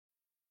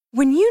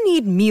When you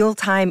need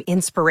mealtime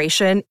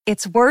inspiration,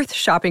 it's worth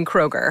shopping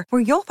Kroger,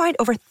 where you'll find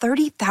over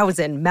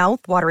 30,000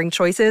 mouth-watering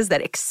choices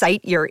that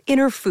excite your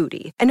inner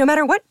foodie. And no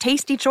matter what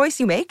tasty choice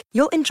you make,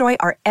 you'll enjoy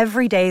our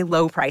everyday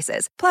low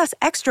prices, plus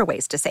extra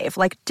ways to save,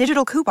 like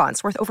digital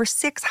coupons worth over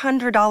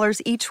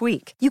 $600 each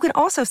week. You can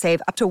also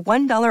save up to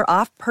 $1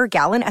 off per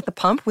gallon at the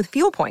pump with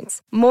fuel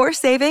points. More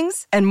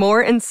savings and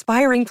more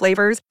inspiring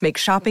flavors make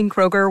shopping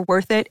Kroger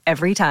worth it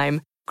every time.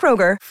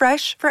 Kroger,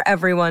 fresh for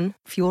everyone.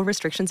 Fuel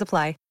restrictions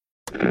apply.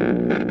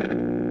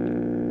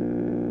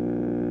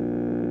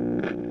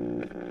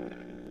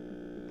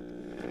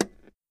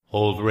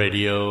 Old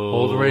radio,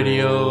 old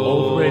radio,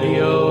 old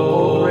radio,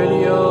 old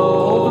radio,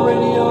 old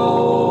radio.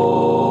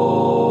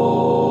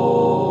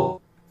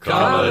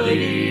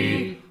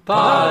 Comedy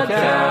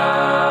Podcast.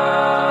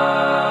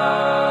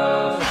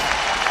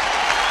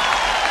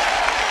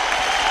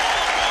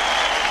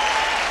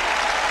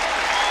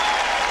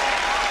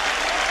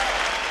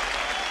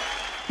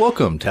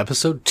 Welcome to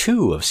episode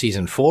 2 of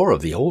season 4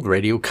 of the Old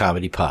Radio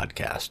Comedy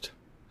Podcast.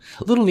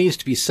 A little needs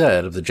to be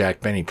said of the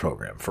Jack Benny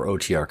program for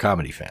OTR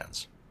comedy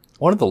fans.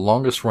 One of the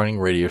longest running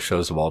radio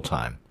shows of all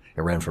time.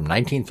 It ran from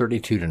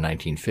 1932 to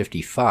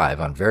 1955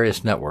 on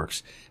various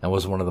networks and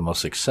was one of the most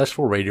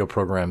successful radio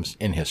programs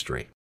in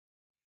history.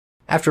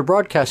 After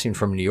broadcasting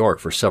from New York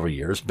for several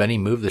years, Benny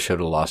moved the show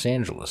to Los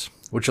Angeles,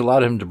 which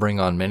allowed him to bring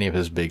on many of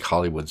his big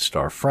Hollywood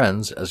star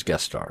friends as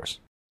guest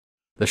stars.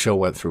 The show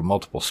went through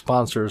multiple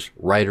sponsors,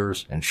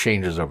 writers, and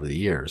changes over the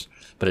years,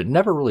 but it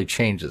never really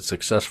changed its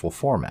successful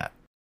format.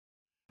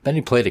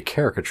 Benny played a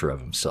caricature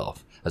of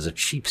himself as a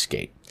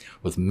cheapskate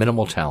with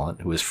minimal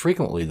talent who was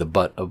frequently the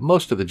butt of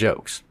most of the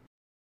jokes.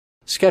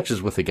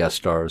 Sketches with the guest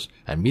stars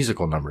and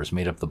musical numbers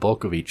made up the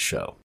bulk of each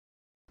show,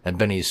 and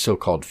Benny's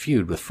so-called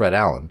feud with Fred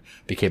Allen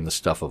became the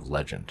stuff of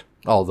legend,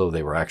 although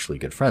they were actually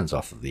good friends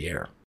off of the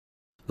air.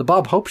 The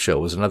Bob Hope Show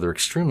was another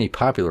extremely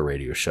popular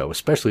radio show,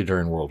 especially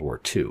during World War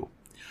II.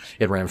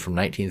 It ran from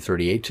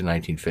 1938 to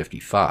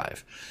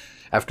 1955.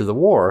 After the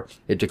war,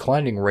 it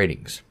declined in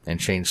ratings and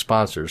changed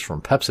sponsors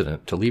from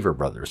Pepsodent to Lever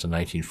Brothers in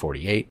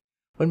 1948,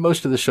 when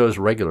most of the show's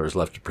regulars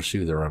left to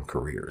pursue their own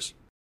careers.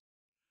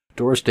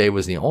 Doris Day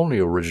was the only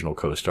original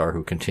co-star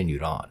who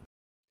continued on.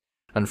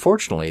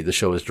 Unfortunately, the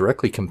show is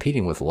directly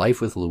competing with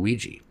Life with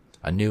Luigi,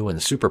 a new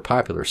and super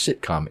popular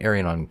sitcom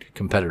airing on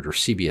competitor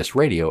CBS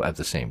Radio at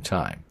the same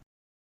time.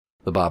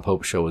 The Bob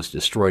Hope Show was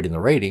destroyed in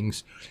the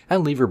ratings,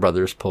 and Lever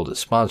Brothers pulled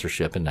its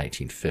sponsorship in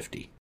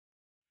 1950.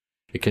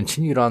 It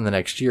continued on the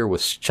next year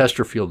with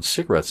Chesterfield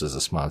Cigarettes as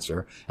a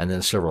sponsor, and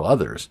then several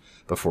others,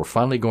 before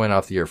finally going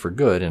off the air for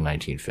good in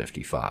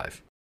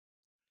 1955.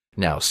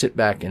 Now sit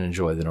back and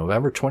enjoy the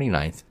November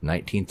 29th,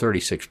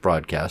 1936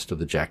 broadcast of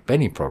the Jack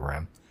Benny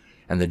program,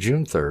 and the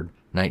June 3rd,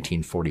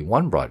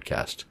 1941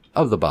 broadcast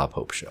of the Bob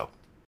Hope Show.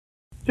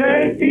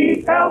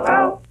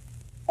 J-E-L-L-O.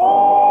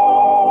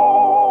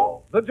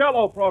 The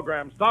Jell-O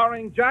program,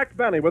 starring Jack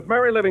Benny with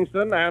Mary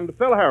Livingston and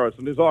Phil Harris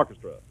and his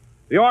orchestra.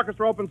 The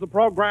orchestra opens the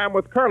program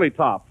with Curly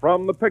Top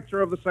from the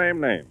picture of the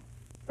same name.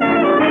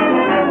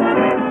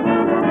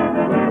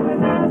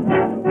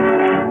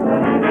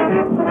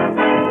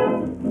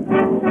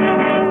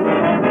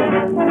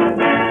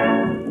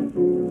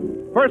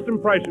 First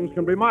impressions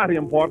can be mighty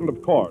important,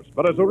 of course,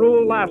 but as a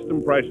rule, last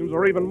impressions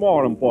are even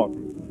more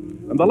important.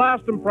 And the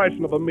last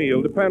impression of a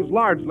meal depends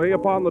largely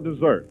upon the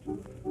dessert.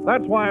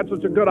 That's why it's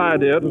such a good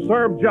idea to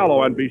serve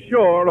Jell-O and be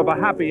sure of a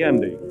happy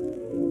ending.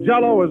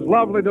 Jell-O is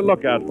lovely to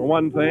look at, for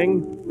one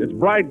thing. Its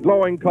bright,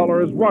 glowing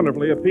color is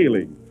wonderfully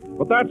appealing.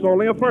 But that's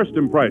only a first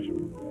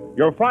impression.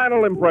 Your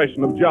final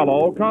impression of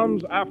Jell-O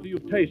comes after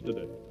you've tasted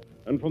it.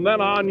 And from then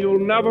on, you'll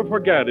never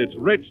forget its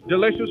rich,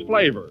 delicious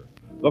flavor.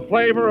 The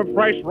flavor of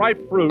fresh,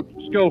 ripe fruit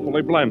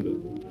skillfully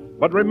blended.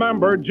 But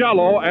remember,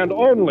 Jell-O and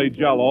only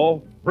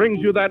Jell-O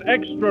brings you that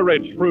extra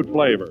rich fruit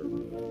flavor.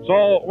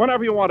 So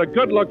whenever you want a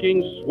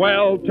good-looking,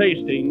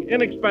 swell-tasting,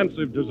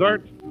 inexpensive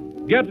dessert,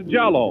 get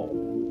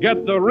Jell-O.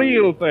 Get the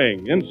real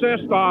thing.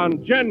 Insist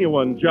on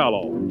genuine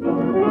Jell-O.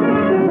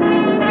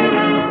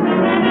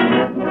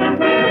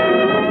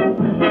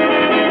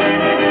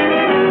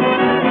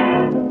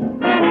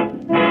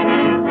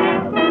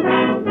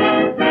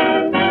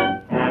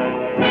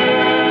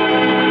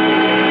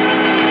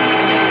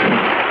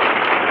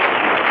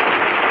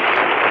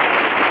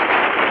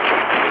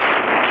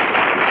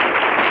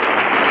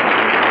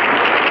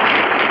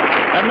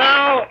 And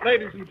now,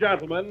 ladies and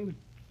gentlemen,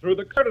 through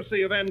the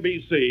courtesy of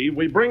NBC,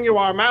 we bring you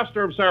our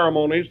master of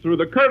ceremonies through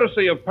the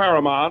courtesy of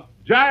Paramount,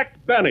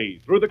 Jack Benny,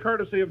 through the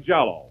courtesy of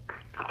Jell-O.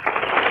 Thank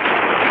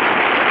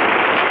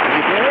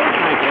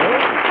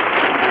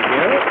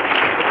you.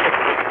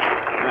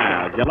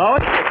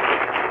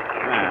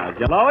 Now,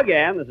 Jell-O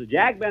again. This is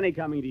Jack Benny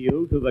coming to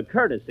you through the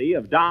courtesy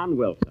of Don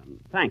Wilson.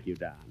 Thank you,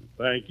 Don.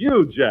 Thank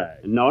you,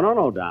 Jack.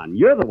 No, Don.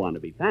 You're the one to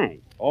be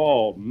thanked.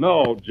 Oh,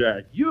 no,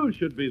 Jack. You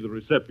should be the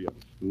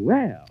recipient.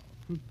 Well,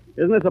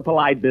 isn't this a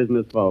polite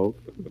business,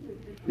 folks?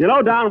 You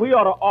know, Don, we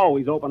ought to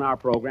always open our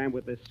program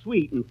with this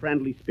sweet and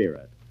friendly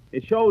spirit.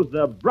 It shows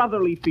the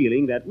brotherly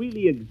feeling that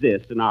really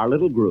exists in our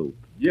little group.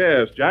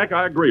 Yes, Jack,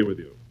 I agree with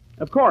you.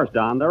 Of course,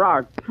 Don, there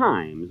are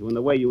times when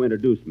the way you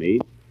introduce me,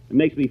 it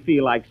makes me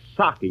feel like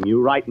socking you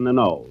right in the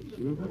nose.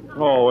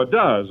 Oh, it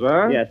does,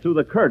 huh? Yes, through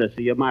the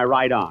courtesy of my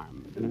right arm.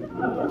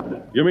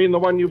 You mean the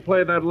one you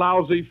played that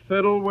lousy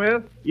fiddle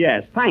with?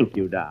 Yes, thank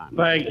you, Don.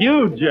 Thank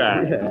you,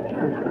 Jack.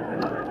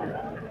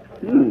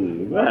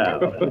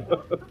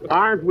 Well,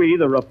 aren't we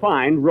the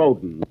refined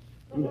rodents?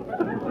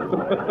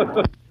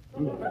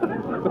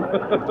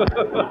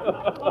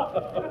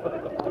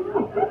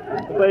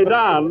 Say,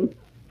 Don,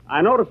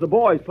 I noticed the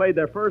boys played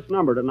their first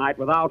number tonight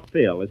without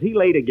Phil. Is he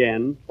late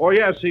again? Oh,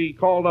 yes, he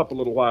called up a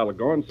little while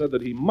ago and said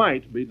that he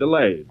might be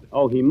delayed.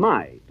 Oh, he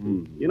might.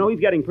 You know,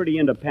 he's getting pretty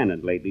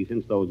independent lately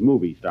since those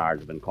movie stars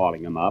have been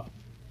calling him up.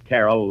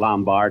 Carol,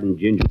 Lombard, and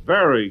Ginger.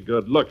 Very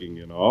good looking,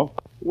 you know.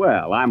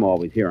 Well, I'm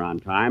always here on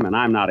time, and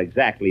I'm not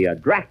exactly a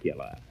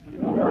Dracula.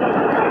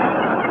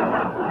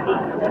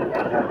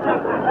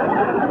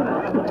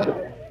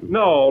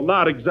 No,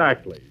 not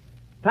exactly.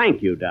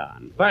 Thank you,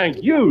 Don.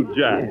 Thank you,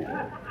 Jack.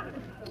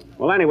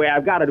 Well, anyway,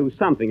 I've got to do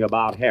something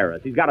about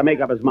Harris. He's got to make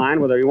up his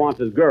mind whether he wants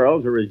his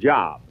girls or his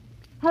job.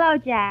 Hello,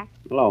 Jack.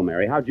 Hello,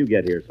 Mary. How'd you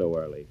get here so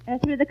early?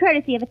 Through the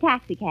courtesy of a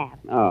taxicab.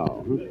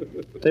 Oh.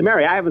 Say,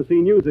 Mary, I haven't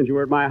seen you since you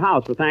were at my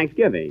house for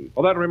Thanksgiving.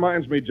 Well, that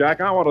reminds me,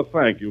 Jack, I want to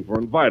thank you for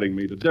inviting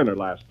me to dinner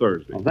last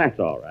Thursday. Oh, that's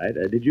all right.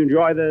 Did you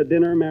enjoy the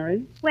dinner,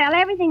 Mary? Well,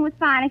 everything was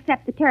fine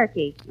except the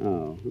turkey.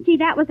 Oh. Gee,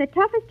 that was the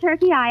toughest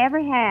turkey I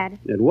ever had.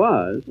 It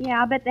was?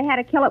 Yeah, I'll bet they had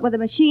to kill it with a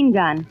machine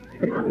gun.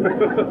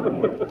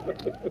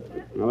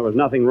 Well, there was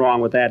nothing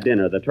wrong with that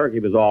dinner. The turkey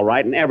was all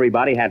right, and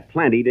everybody had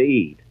plenty to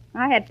eat.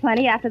 I had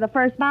plenty after the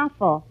first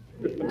mouthful.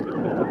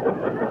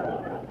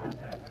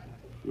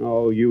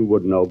 Oh, you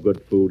would know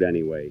good food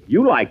anyway.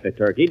 You liked the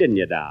turkey, didn't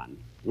you, Don?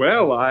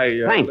 Well,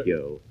 I... Thank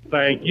you.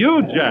 Thank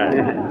you, Jack.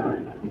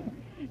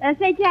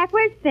 Say, Jack,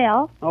 where's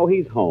Phil? Oh,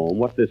 he's home.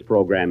 What's this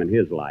program in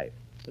his life?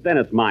 But then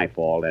it's my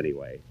fault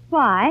anyway.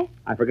 Why?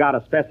 I forgot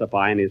to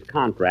specify in his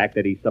contract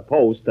that he's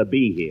supposed to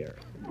be here.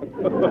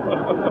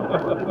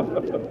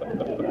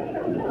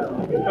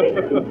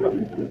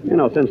 You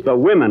know, since the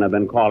women have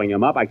been calling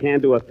him up, I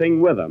can't do a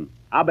thing with him.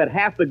 I'll bet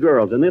half the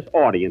girls in this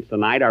audience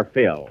tonight are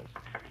Phil's.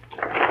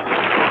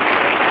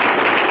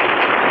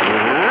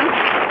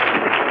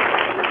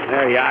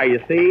 There you are, you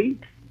see?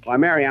 Why,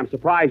 Mary, I'm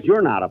surprised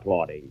you're not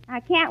applauding. I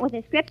can't with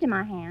a script in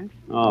my hand.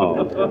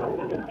 Oh.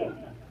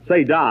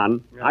 Say,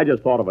 Don, I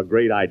just thought of a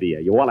great idea.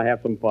 You want to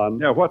have some fun?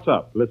 Yeah, what's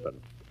up? Listen,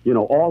 you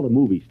know, all the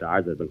movie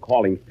stars have been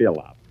calling Phil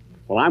up.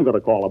 Well, I'm going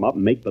to call him up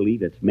and make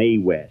believe it's Mae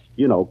West.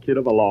 You know, kid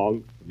of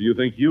along. Do you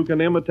think you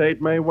can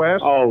imitate Mae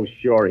West? Oh,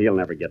 sure, he'll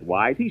never get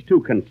wise. He's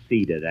too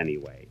conceited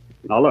anyway.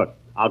 Now, look,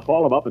 I'll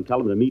call him up and tell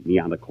him to meet me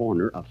on the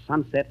corner of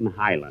Sunset and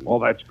Highland. Oh,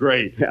 that's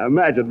great.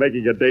 Imagine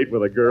making a date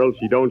with a girl,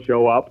 she don't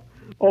show up.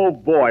 Oh,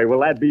 boy,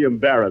 will that be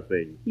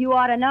embarrassing. You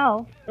ought to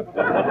know.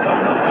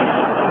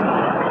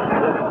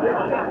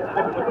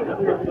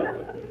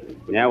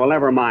 Yeah, well,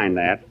 never mind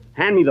that.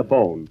 Hand me the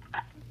phone.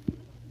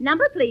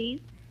 Number,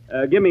 please.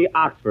 Give me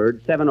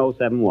Oxford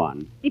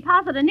 7071.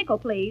 Deposit a nickel,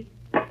 please.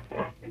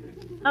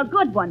 A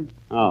good one.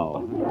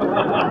 Oh.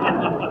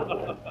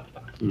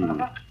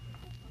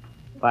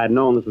 If I had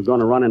known this was going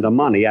to run into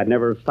money, I'd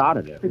never have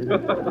started it.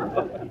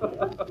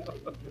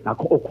 Now,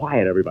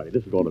 quiet, everybody.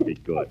 This is going to be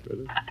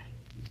good.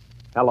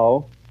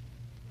 Hello?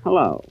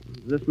 Hello.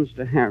 Is this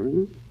Mr.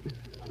 Harris?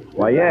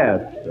 Why,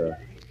 yes.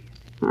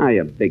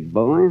 Hiya, big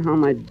boy. How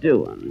am I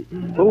doing?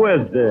 Who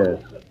is this?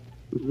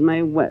 This is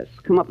Mae West.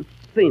 Come up and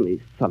see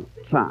me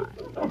sometime.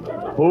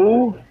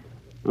 Who?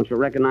 Don't you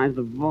recognize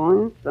the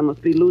voice? I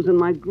must be losing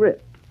my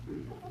grip.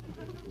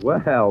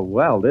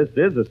 Well, this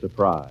is a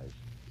surprise.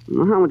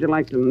 Well, how would you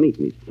like to meet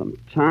me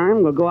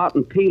sometime? We'll go out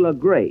and peel a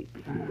grape.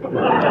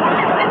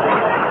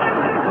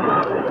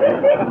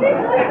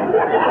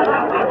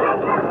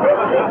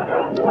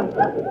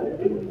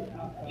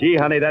 Gee,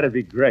 honey, that'd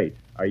be great.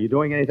 Are you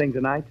doing anything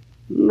tonight?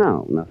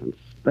 No, nothing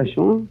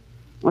special.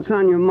 What's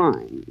on your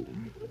mind?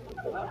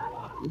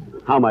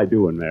 How am I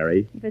doing,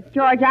 Mary? If it's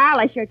George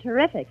Arliss, you're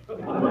terrific. Is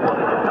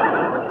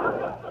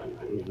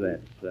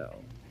that so?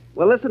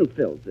 Well, listen,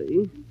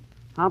 Filthy.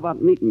 How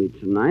about meeting me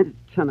tonight at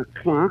 10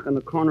 o'clock on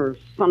the corner of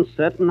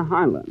Sunset and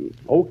Highland?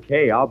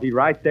 Okay, I'll be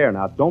right there.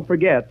 Now, don't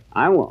forget.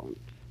 I won't.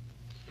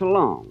 So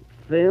long,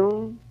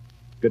 Phil.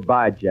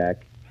 Goodbye,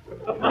 Jack.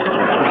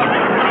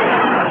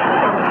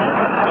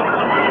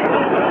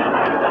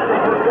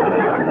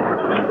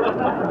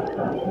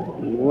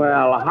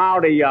 Well, how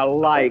do you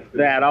like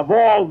that? Of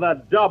all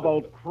the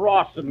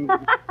double-crossing...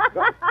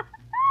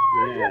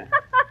 Yeah.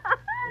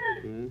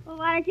 Well,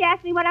 why don't you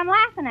ask me what I'm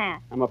laughing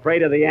at? I'm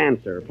afraid of the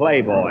answer.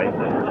 Playboy.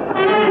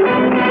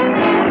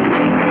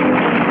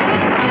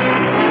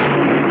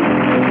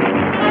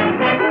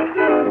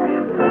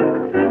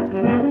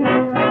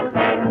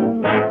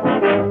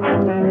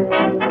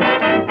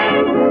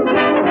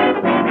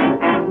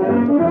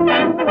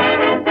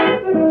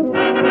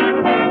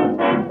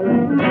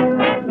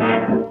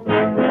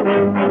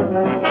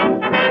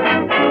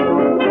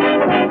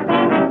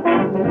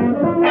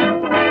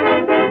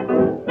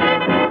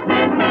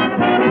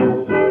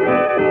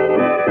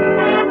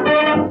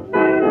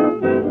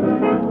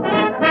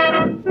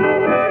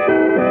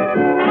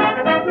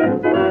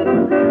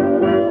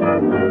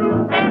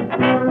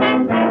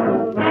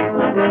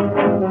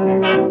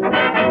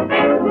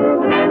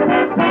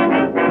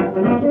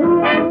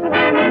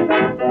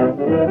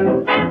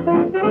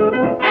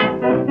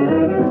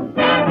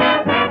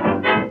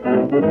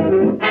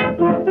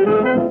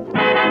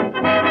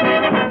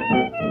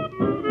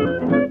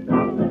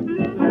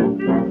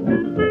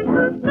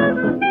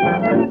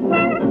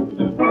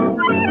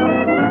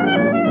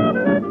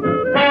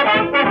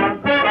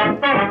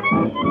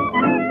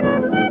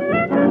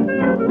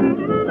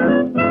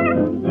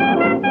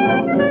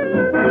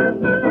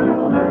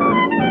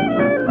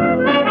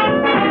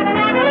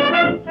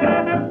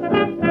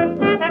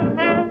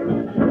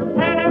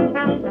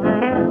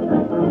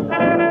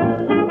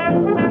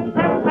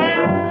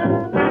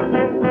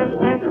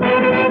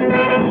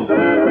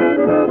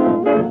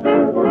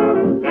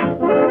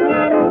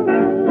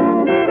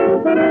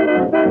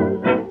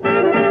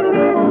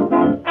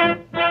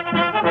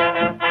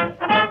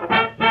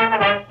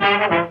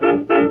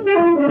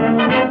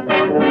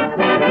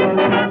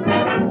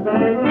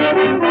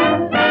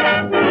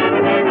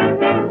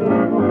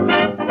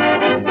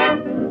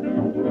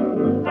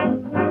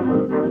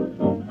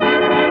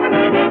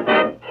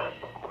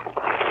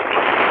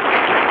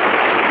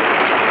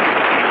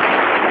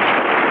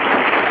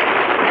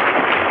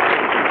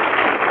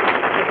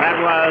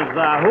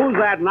 was Who's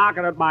That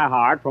Knockin' at My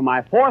Heart from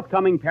my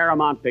forthcoming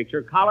Paramount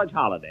picture, College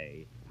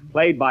Holiday,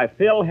 played by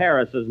Phil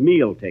Harris's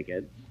Meal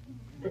Tickets,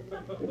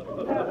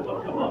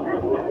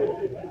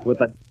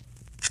 with a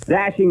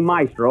dashing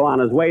maestro on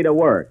his way to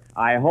work,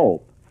 I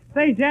hope.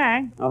 Say,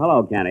 Jack, Oh,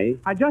 hello, Kenny.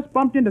 I just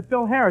bumped into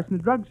Phil Harris in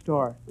the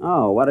drugstore.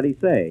 Oh, what did he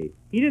say?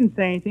 He didn't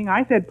say anything.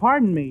 I said,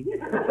 pardon me.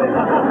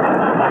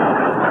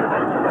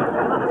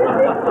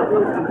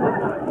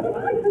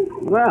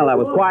 Well, that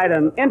was quite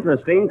an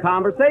interesting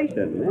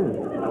conversation.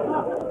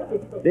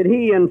 Did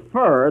he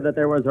infer that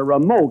there was a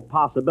remote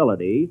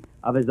possibility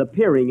of his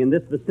appearing in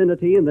this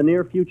vicinity in the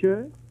near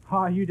future?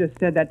 Oh, you just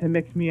said that to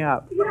mix me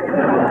up.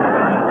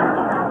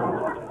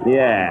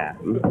 Yeah.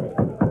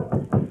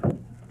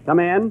 Come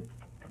in.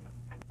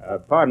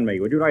 Pardon me,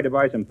 would you like to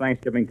buy some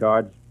Thanksgiving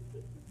cards?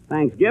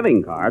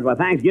 Thanksgiving cards? Well,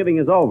 Thanksgiving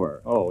is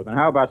over. Oh, then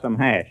how about some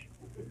hash?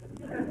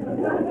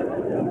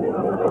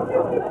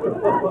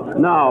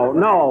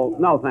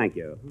 No, thank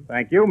you.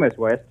 Thank you, Miss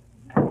West.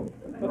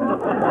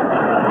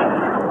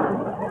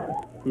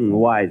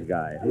 Wise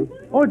guy. Huh?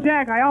 Oh,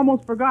 Jack, I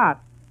almost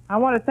forgot. I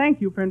want to thank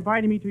you for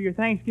inviting me to your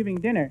Thanksgiving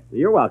dinner.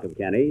 You're welcome,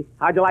 Kenny.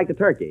 How'd you like the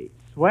turkey?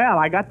 Swell,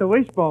 I got the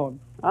wishbone.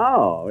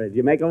 Oh, did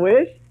you make a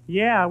wish?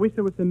 Yeah, I wish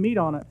there was some meat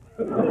on it.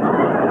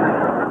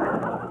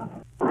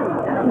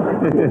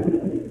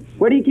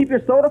 Where do you keep your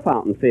soda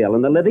fountain, Phil?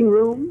 In the living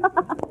room?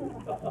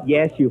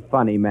 Yes, you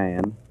funny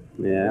man.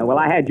 Yeah, well,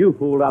 I had you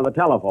fooled on the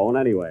telephone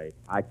anyway.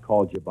 I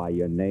called you by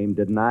your name,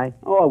 didn't I?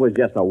 Oh, it was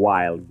just a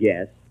wild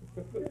guess.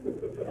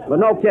 But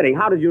no kidding,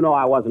 how did you know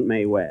I wasn't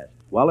Mae West?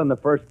 Well, in the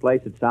first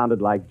place, it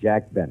sounded like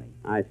Jack Benny.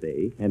 I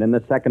see. And in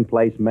the second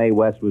place, Mae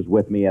West was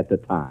with me at the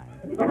time.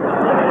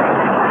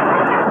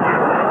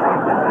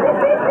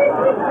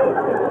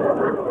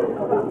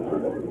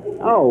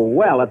 Oh,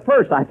 well, at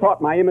first I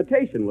thought my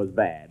imitation was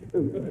bad.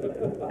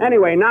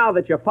 Anyway, now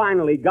that you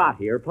finally got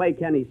here, play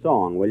Kenny's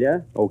song, will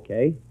you?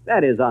 Okay.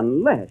 That is,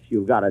 unless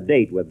you've got a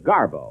date with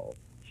Garbo.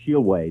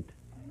 She'll wait.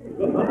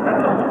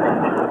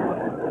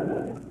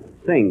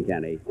 Sing,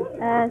 Kenny.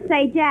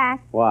 Say,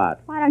 Jack,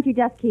 What? why don't you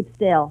just keep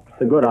still?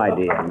 It's a good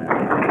idea,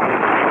 Mary.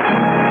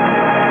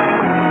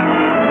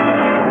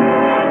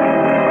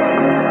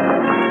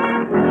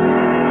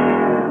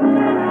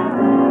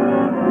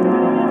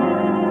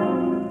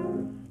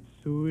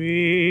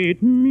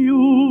 Sweet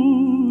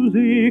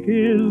music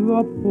is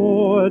the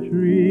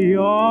poetry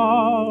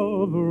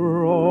of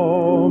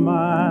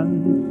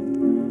romance.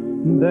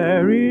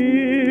 There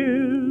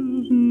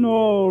is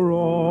no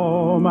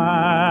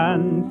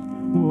romance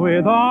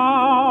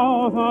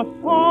without a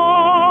song.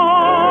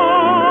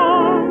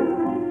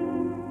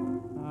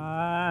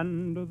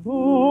 And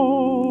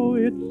though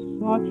it's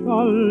such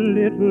a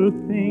little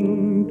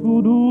thing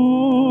to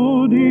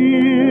do,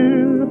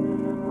 dear,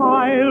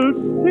 I'll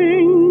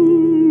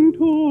sing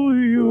to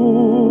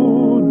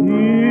you,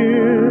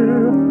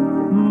 dear,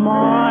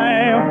 my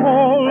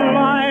whole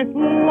life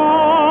long.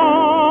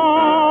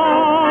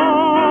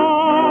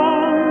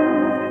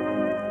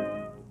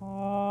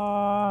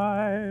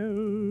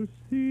 I'll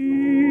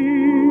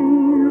sing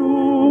you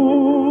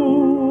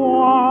a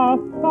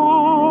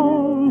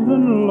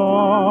thousand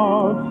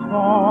love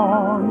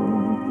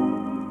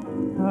songs,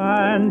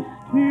 and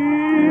still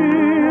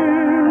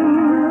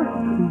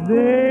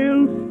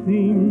they'll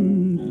seem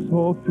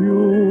so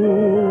few.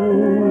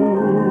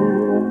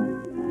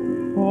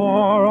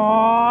 For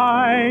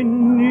I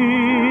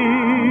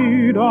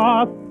need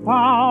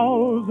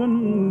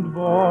 1,000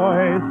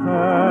 voices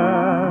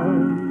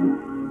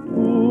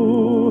to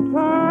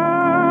tell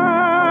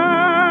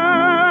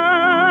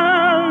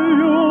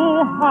you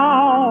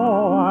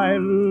how I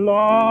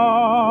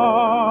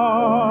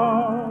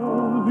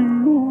love you.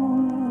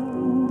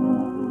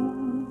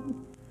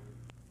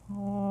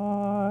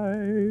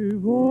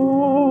 I've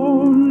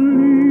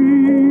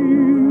only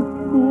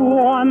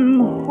one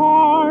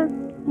heart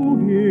to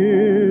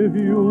give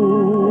you,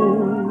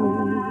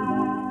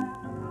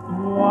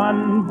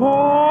 one voice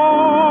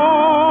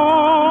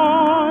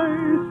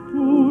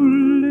to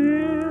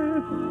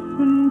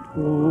listen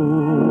to.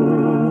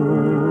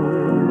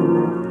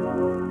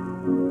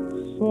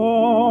 So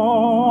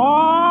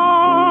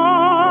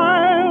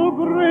I'll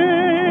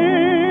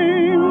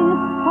bring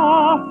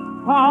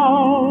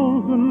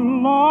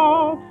 1,000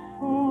 love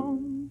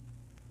songs,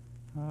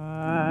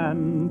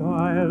 and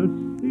I'll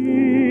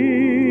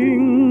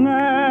sing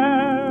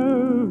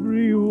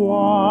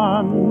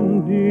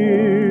everyone,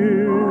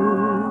 dear,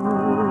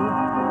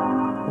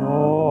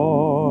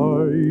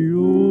 for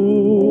you.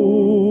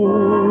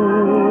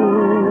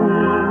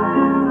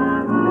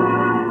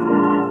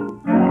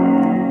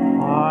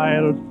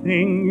 I'll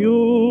sing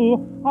you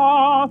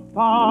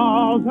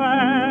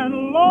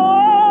 1,000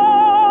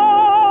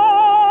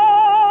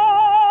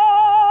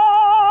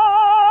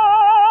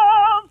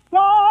 love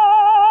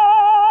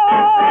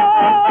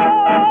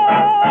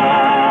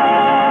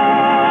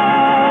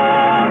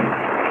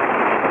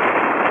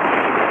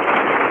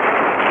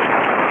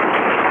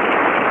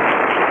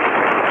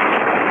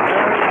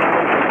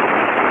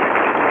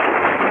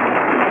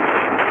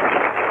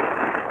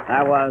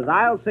That was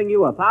I'll Sing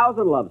You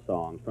 1,000 Love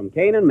Songs from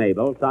Cain and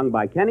Mabel, sung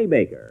by Kenny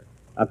Baker,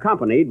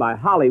 accompanied by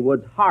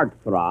Hollywood's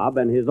heartthrob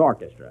and his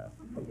orchestra.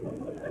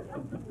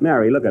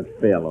 Mary, look at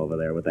Phil over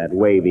there with that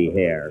wavy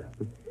hair.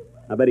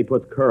 I bet he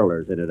puts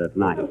curlers in it at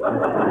night.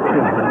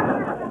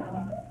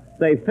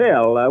 Say,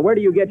 Phil, where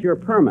do you get your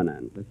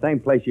permanent? The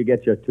same place you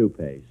get your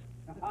toupees.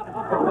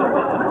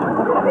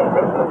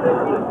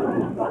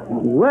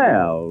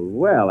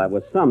 Well, that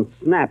was some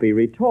snappy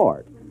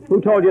retort. Who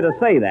told you to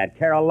say that,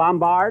 Carol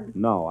Lombard?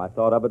 No, I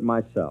thought of it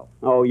myself.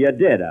 Oh, you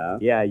did, huh?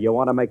 Yeah, you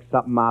want to make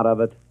something out of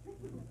it?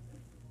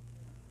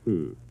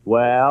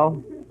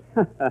 Well?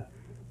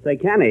 Say,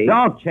 Kenny.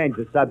 Don't change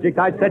the subject.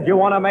 I said you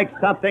want to make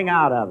something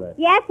out of it.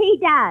 Yes, he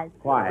does.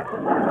 Quiet.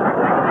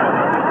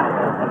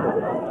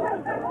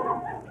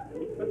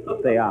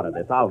 Stay out of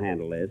this. I'll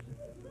handle this.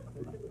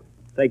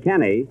 Say,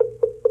 Kenny.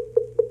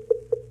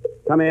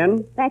 Come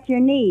in. That's your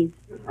knees.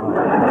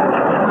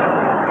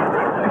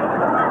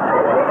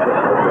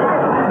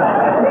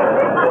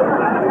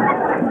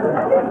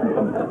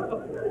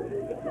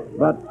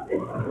 But,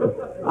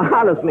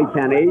 honestly,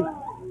 Kenny,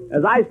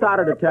 as I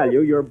started to tell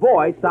you, your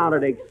voice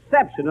sounded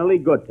exceptionally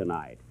good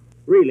tonight.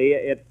 Really,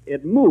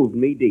 it moved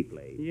me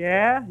deeply.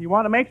 Yeah? You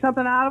want to make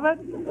something out of it?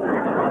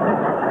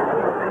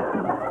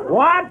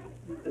 What?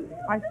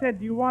 I said,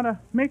 do you want to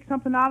make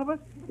something out of it?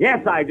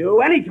 Yes, I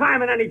do.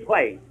 Anytime and any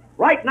place.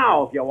 Right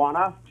now, if you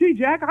wanna. Gee,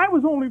 Jack, I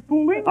was only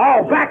fooling.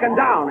 Oh, backing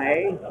down,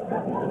 eh?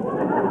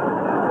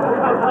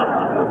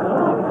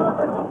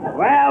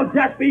 Well,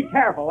 just be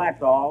careful,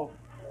 that's all.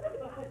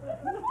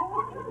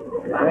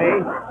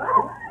 See?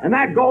 And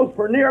that goes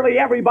for nearly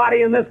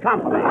everybody in this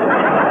company.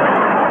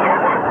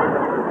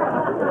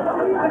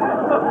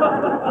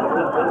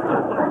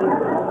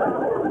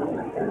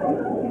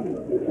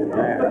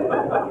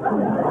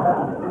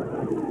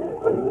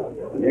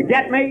 You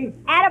get me?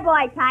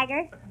 Attaboy,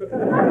 Tiger.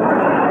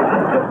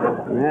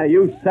 Yeah,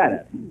 you said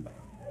it.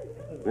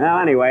 Well,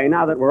 anyway,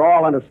 now that we're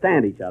all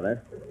understand each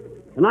other,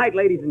 tonight,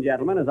 ladies and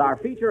gentlemen, as our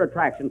feature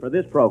attraction for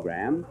this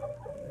program,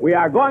 we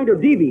are going to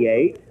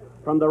deviate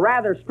from the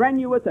rather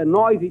strenuous and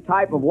noisy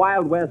type of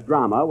Wild West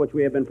drama which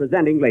we have been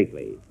presenting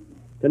lately.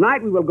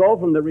 Tonight, we will go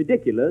from the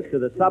ridiculous to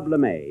the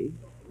sublime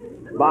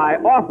by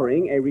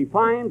offering a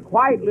refined,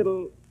 quiet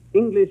little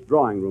English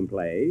drawing room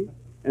play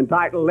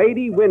entitled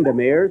Lady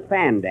Windermere's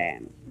Fan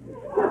Dance.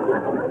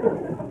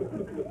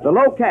 The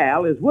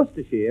locale is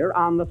Worcestershire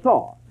on the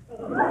Sauce.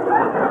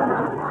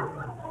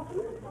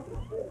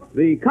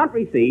 The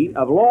country seat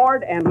of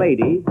Lord and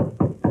Lady,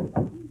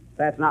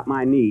 that's not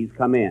my knees,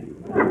 come in.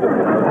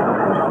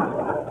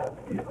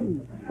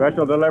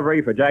 Special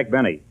delivery for Jack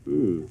Benny.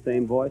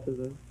 Same voice as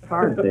a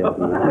car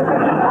salesman.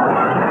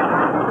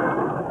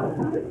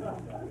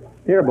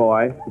 Here,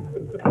 boy.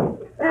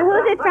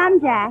 Who's it from,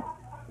 Jack?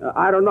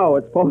 I don't know.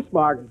 It's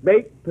postmarked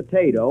Baked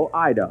Potato,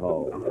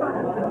 Idaho.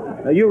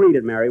 You read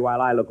it, Mary,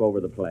 while I look over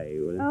the play.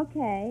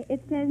 Okay.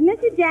 It says,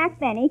 Mr. Jack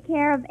Benny,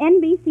 care of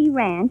NBC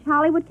Ranch,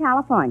 Hollywood,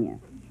 California.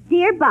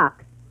 Dear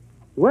Buck.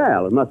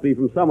 Well, it must be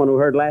from someone who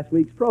heard last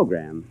week's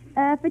program.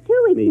 For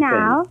 2 weeks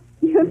now,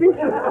 you've been...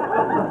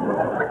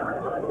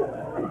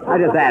 I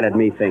just added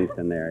methinks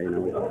in there, you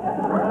know.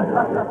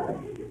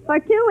 For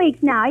 2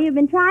 weeks now, you've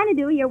been trying to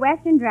do your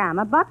Western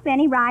drama, Buck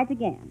Benny Rides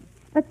Again.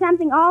 But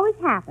something always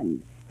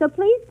happens. So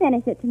please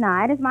finish it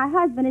tonight, as my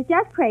husband is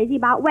just crazy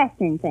about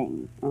Western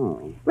things. Oh.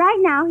 Right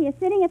now, he is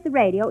sitting at the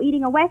radio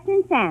eating a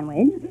Western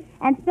sandwich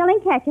and spilling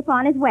ketchup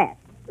on his West.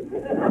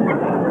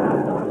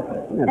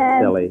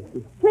 That's silly.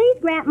 Please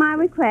grant my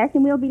request,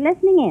 and we'll be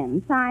listening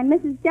in. Signed,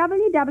 Mrs.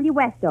 W.W.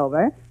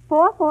 Westover,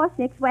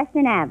 446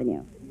 Western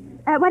Avenue.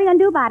 What are you going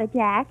to do about it,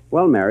 Jack?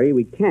 Well, Mary,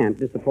 we can't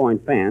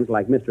disappoint fans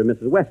like Mr. and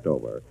Mrs.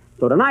 Westover.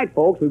 So tonight,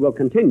 folks, we will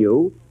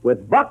continue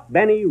with Buck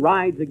Benny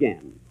Rides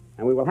Again.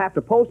 And we will have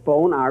to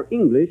postpone our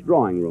English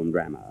drawing room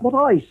drama. But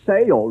I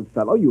say, old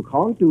fellow, you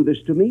can't do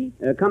this to me.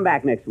 Come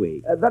back next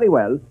week. Very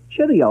well.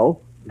 Cheerio.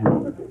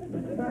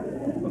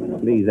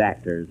 These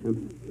actors.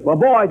 Well,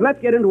 boys, let's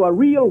get into a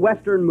real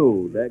Western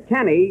mood.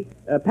 Kenny,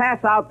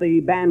 pass out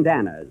the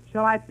bandanas.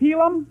 Shall I peel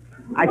them?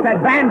 I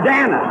said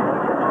bandana.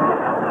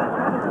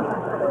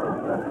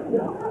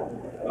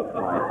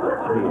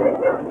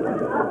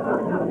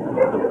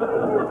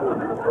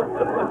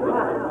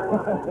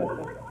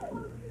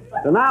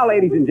 So now,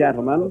 ladies and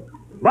gentlemen,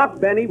 Buck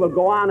Benny will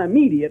go on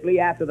immediately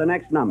after the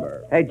next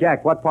number. Hey,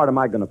 Jack, what part am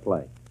I going to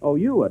play? Oh,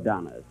 you,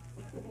 Adonis.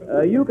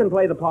 You can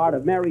play the part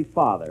of Mary's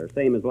father,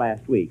 same as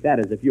last week. That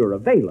is, if you're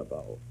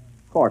available.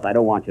 Of course, I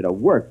don't want you to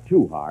work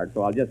too hard,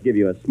 so I'll just give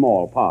you a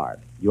small part.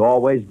 You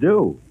always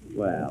do.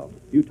 Well,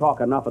 you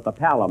talk enough at the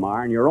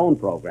Palomar in your own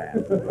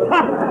program.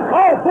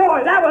 Oh,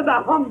 boy, that was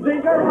a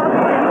humdinger.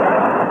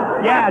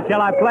 Yeah,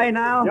 shall I play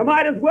now? You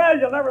might as well.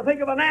 You'll never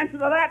think of an answer to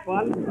that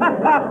one.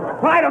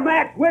 Try to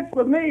match wits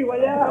with me,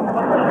 will you?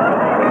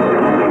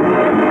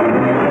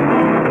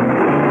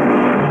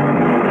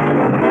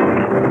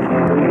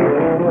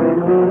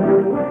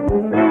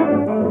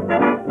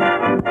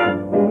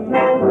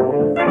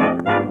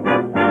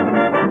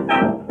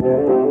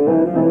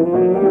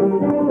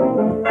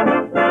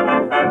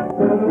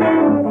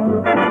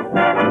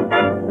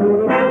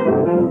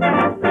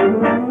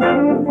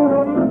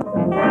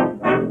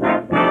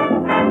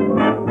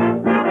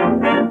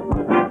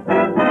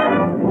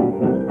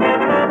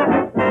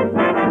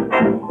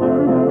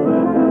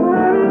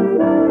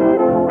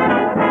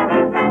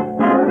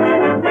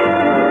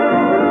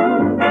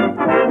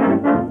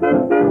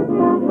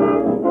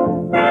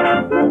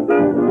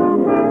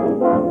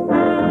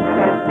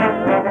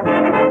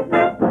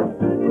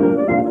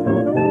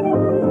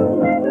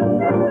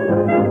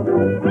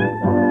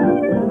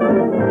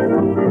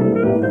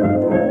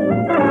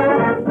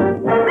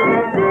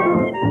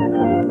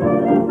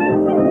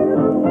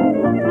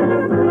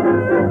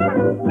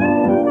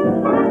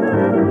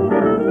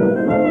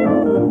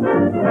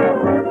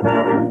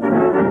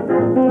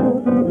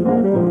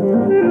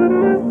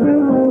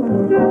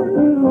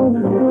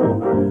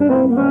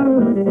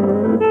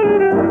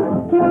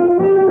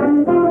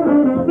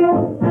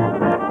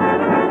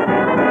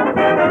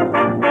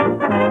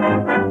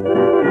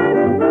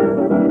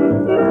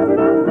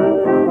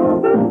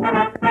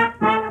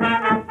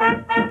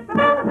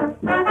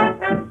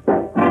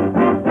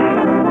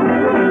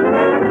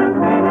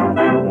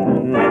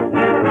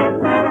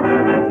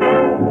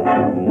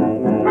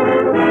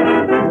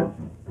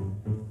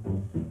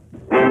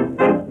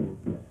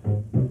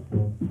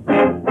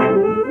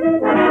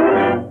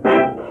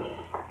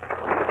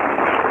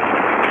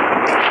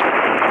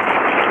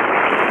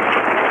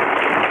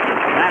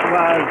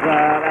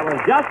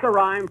 Just a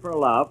Rhyme for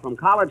Love from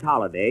College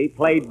Holiday,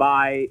 played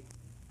by...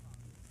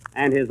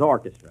 and his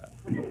orchestra.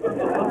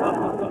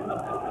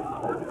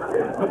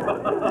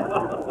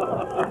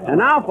 And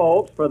now,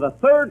 folks, for the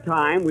third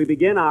time, we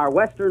begin our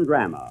Western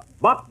drama,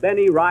 Buck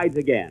Benny Rides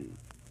Again,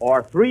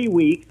 or 3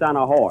 Weeks on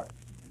a Horse.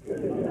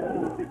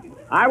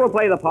 I will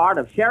play the part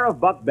of Sheriff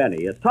Buck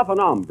Benny, as tough an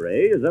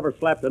hombre as ever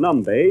slept an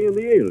umbe in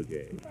the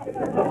ALJ.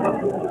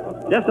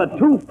 Just a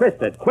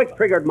two-fisted,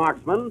 quick-triggered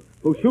marksman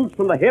who shoots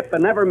from the hip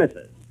and never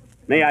misses.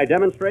 May I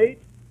demonstrate?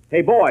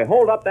 Hey, boy,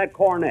 hold up that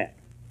cornet.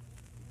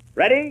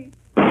 Ready?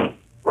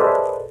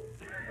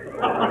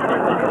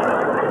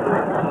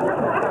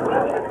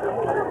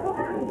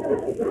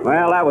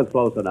 Well, that was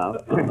close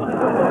enough.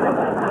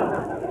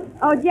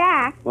 Oh,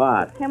 Jack.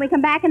 What? Can we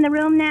come back in the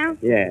room now?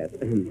 Yes.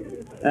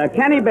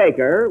 Kenny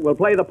Baker will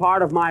play the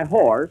part of my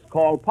horse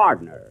called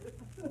Pardner.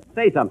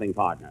 Say something,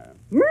 Pardner.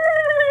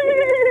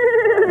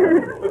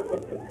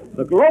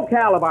 The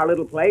locale of our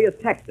little play is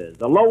Texas,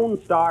 the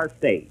Lone Star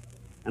State.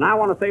 And I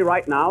want to say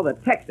right now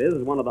that Texas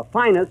is one of the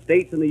finest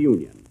states in the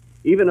Union,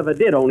 even if it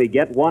did only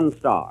get 1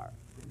 star.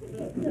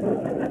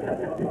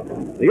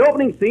 The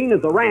opening scene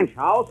is the ranch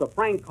house of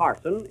Frank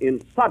Carson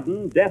in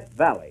sudden Death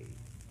Valley.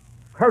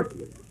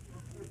 Curtains.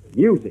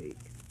 Music.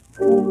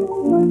 Moo,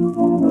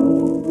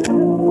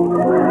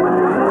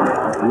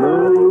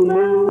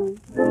 moo.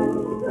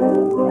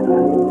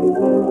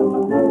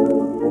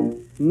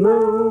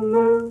 Moo,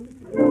 moo.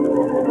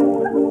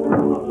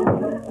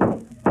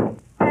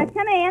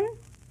 Come in.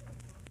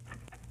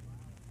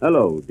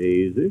 Hello,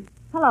 Daisy.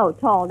 Hello,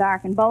 tall,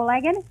 dark, and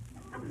bow-legged.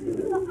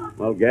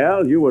 Well,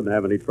 gal, you wouldn't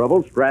have any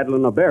trouble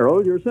straddling a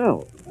barrel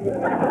yourself.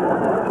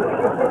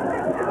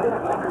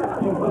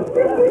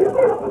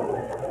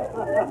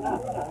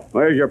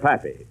 Where's your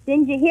pappy?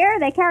 Didn't you hear?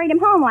 They carried him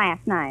home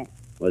last night.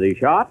 Was he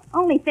shot?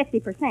 Only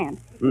 50%.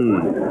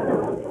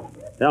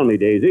 Tell me,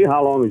 Daisy,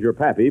 how long has your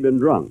pappy been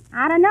drunk?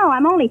 I don't know.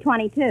 I'm only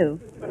 22.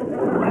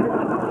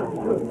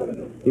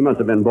 He must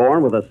have been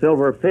born with a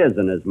silver fizz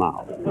in his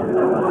mouth.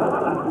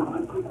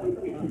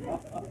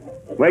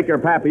 Wake your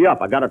pappy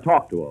up. I got to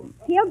talk to him.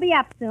 He'll be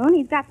up soon.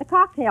 He's got the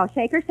cocktail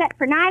shaker set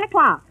for 9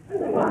 o'clock.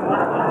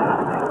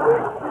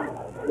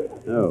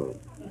 Oh.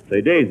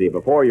 Say, Daisy,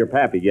 before your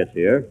pappy gets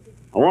here,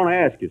 I want to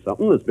ask you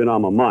something that's been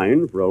on my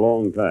mind for a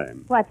long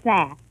time. What's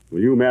that?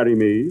 Will you marry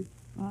me?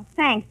 Well,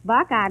 thanks,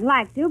 Buck. I'd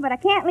like to, but I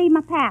can't leave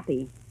my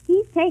pappy.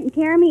 He's taken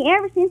care of me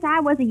ever since I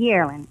was a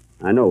yearling.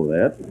 I know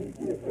that.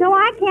 So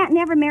I can't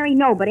never marry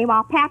nobody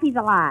while pappy's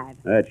alive.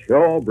 That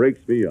sure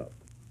breaks me up.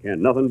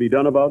 Can't nothing be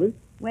done about it?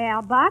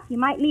 Well, Buck, you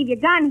might leave your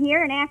gun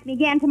here and ask me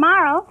again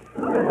tomorrow.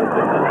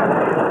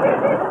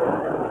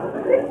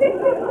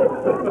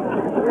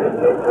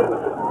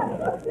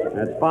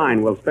 That's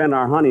fine. We'll spend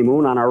our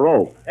honeymoon on a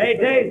rope. Hey,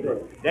 Daisy.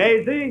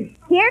 Daisy?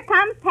 Here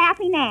comes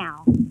Pappy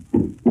now.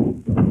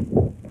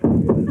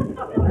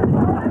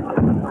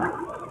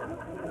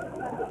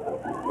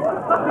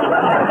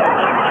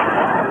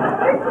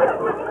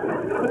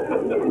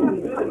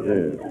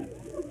 Yes.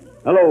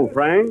 Hello,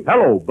 Frank.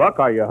 Hello, Buck.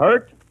 Are you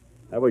hurt?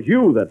 That was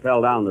you that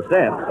fell down the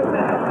steps.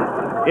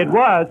 It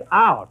was.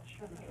 Ouch.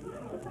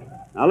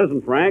 Now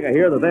listen, Frank, I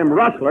hear that them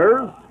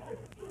rustlers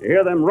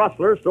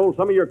stole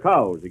some of your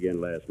cows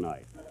again last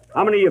night.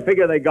 How many you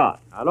figure they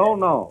got? I don't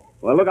know.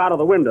 Well, look out of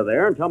the window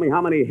there and tell me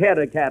how many head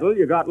of cattle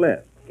you got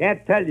left.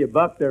 Can't tell you,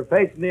 Buck. They're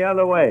facing the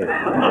other way.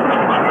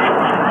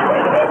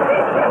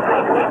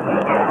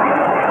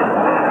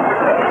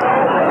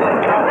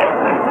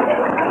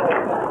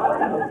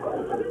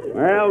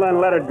 Well, then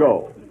let it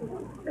go.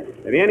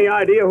 Have you any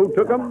idea who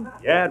took them?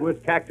 Yeah, it was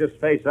Cactus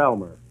Face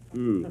Elmer.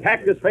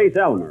 Cactus Face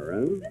Elmer,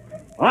 huh?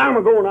 Well, I'm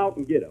a-going out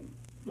and get him.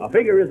 I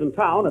figure he's in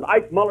town at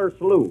Ike Muller's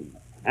saloon.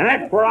 And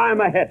that's where I'm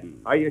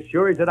a-heading. Are you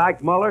sure he's at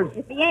Ike Muller's?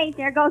 If he ain't,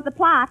 there goes the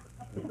plot.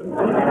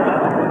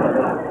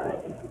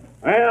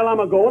 Well, I'm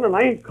a-going, and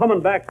I ain't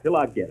coming back till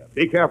I get him.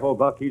 Be careful,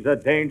 Buck. He's a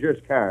dangerous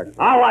character.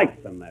 I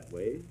like them that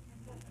way.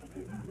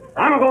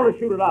 I'm a-going to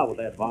shoot it out with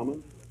that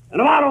varmint.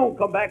 And if I don't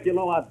come back, you'll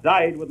know I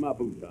died with my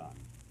boots on.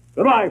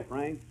 Goodbye,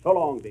 Frank. So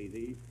long,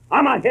 Daisy.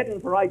 I'm a-heading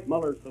for Ike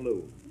Muller's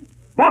saloon.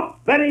 Buck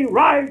Benny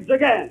rides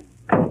again.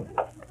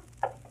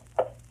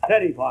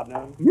 Steady,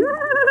 partner.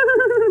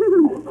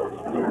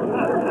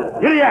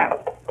 Giddy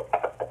up.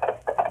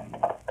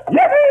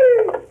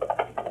 Yippee!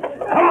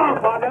 Come on,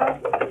 partner.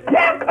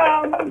 Yes,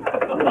 come.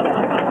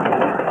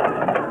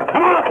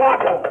 Come on,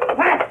 partner.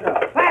 Faster,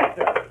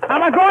 faster.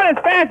 I'm going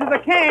as fast as I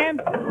can.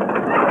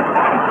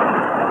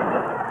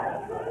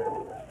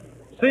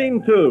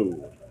 Scene 2.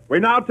 We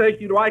now take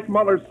you to Ike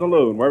Muller's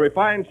saloon, where we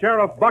find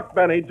Sheriff Buck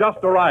Benny just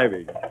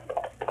arriving.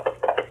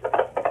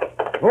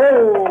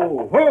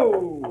 Ho,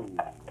 ho.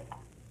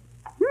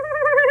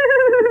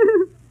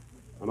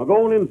 I'm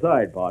a-going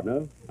inside,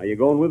 partner. Are you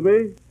going with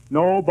me?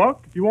 No,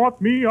 Buck. If you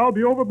want me, I'll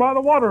be over by the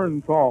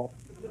watering trough.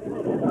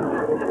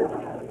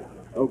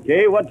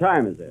 Okay, what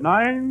time is it?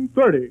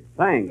 9:30.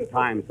 Thanks,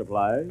 Time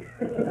Supply.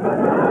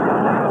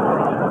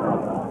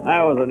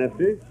 That was a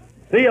nifty.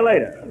 See you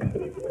later.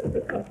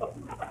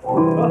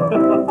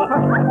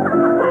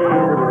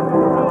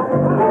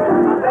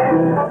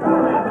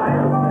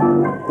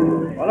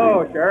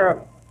 Hello, Sheriff.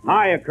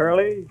 Hiya,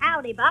 Curly.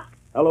 Howdy, Buck.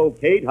 Hello,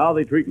 Kate. How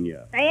they treating you?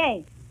 They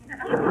ain't.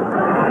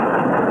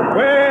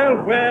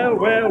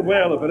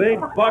 Well, if it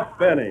ain't Buck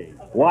Benny.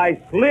 Why,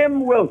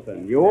 Slim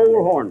Wilson, you old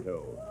horn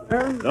toad.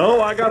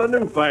 No, I got a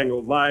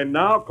newfangled line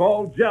now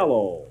called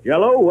Jell-O.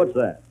 Jell-O? What's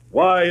that?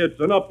 Why, it's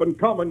an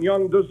up-and-coming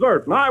young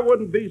dessert, and I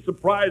wouldn't be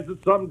surprised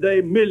that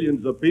someday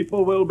millions of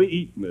people will be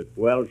eating it.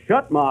 Well,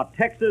 shut my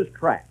Texas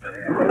trap.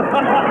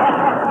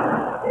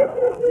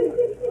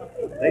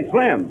 Say,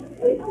 Slim.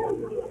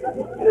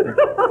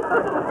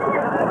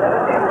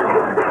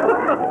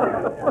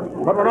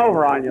 Put one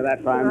over on you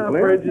that time, Slim.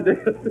 afraid you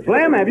did.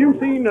 Slim, have you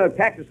seen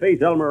Cactus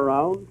Face Elmer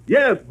around?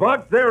 Yes,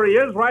 Buck, there he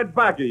is, right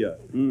back of you.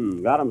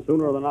 Got him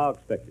sooner than I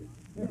expected.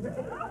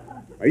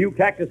 Are you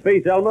Cactus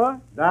Face Elmer?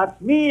 That's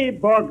me,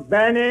 Buck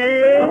Benny.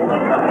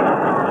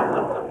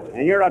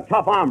 And you're a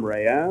tough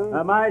hombre,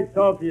 huh? My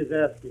tough is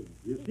asking.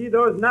 You see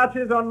those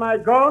notches on my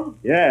gun?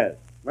 Yes.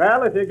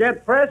 Well, if you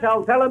get fresh,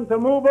 I'll tell him to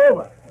move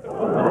over.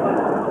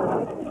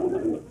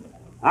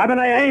 I've been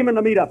aiming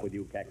to meet up with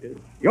you, Cactus.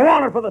 You're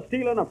wanted for the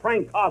stealing of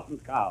Frank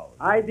Carson's cows.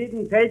 I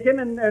didn't take him,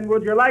 and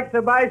would you like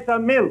to buy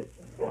some milk?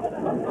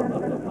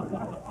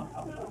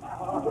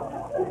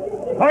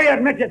 Oh, you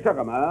admit you took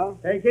him, huh?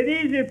 Take it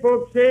easy,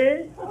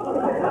 Poopsie.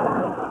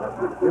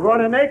 You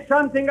want to make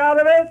something out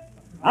of it?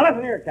 Now,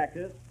 listen here,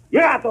 Cactus. You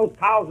got those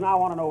cows, and I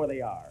want to know where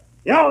they are.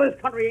 You know, this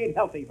country ain't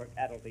healthy for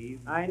cattle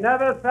thieves. I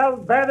never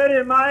felt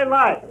better in my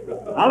life.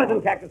 Now, listen,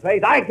 Cactus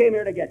Face, I came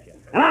here to get you,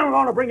 and I'm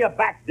going to bring you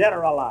back dead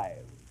or alive.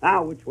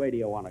 Now, which way do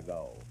you want to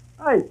go?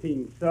 I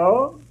think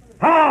so.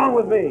 Come on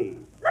with me.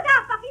 Look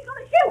out, Buck. He's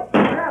going to shoot.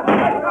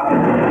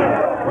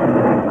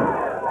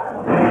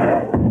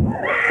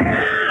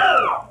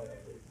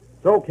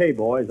 It's okay,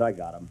 boys. I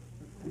got him.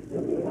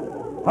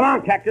 Come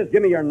on, Cactus.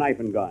 Give me your knife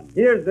and gun.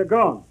 Here's the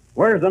gun.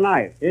 Where's the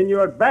knife? In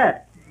your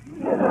back.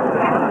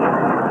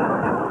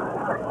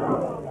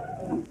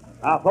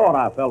 I thought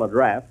I fell a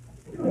draft.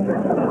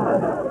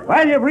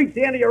 Well, you've reached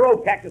the end of your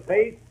rope, Cactus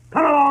Face.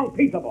 Come along,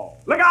 peaceable.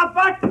 Look out,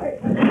 Buck! There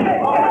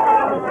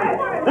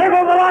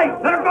goes the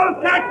light. There goes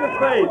Cactus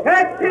Face!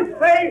 Cactus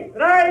Face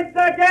rides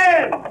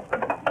again.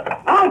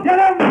 I'll get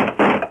him.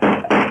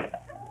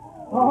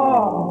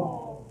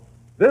 Oh.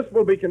 This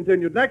will be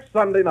continued next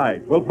Sunday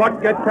night. Will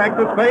Buck get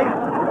Cactus Face?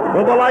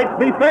 Will the lights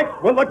be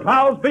fixed? Will the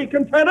cows be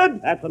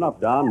contented? That's enough,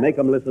 Don. Make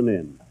them listen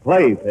in.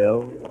 Play,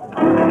 Phil.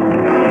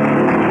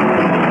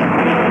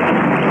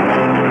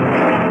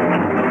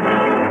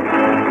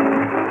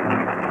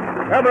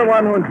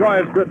 Everyone who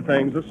enjoys good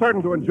things is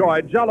certain to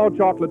enjoy Jell-O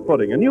chocolate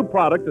pudding, a new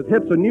product that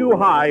hits a new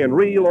high in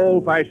real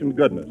old-fashioned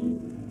goodness.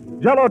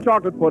 Jell-O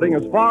chocolate pudding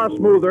is far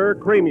smoother,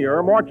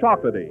 creamier, more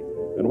chocolatey.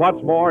 And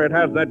what's more, it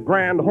has that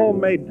grand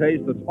homemade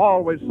taste that's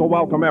always so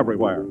welcome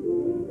everywhere.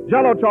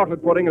 Jell-O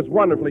chocolate pudding is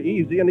wonderfully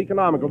easy and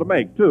economical to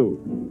make, too.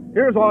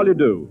 Here's all you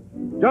do.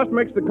 Just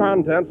mix the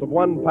contents of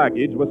one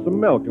package with some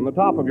milk in the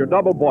top of your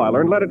double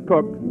boiler and let it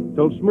cook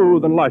till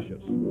smooth and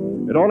luscious.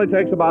 It only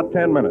takes about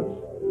 10 minutes.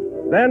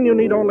 Then you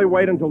need only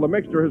wait until the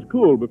mixture has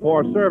cooled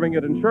before serving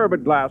it in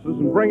sherbet glasses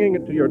and bringing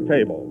it to your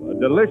table. A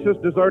delicious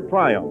dessert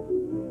triumph.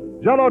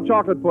 Jell-O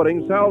chocolate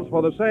pudding sells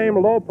for the same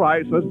low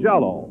price as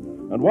Jell-O,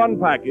 and one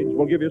package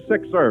will give you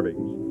 6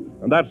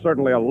 servings. And that's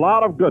certainly a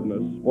lot of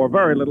goodness for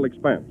very little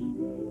expense.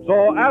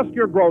 So ask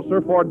your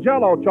grocer for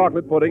Jell-O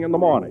chocolate pudding in the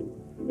morning.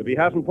 If he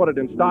hasn't put it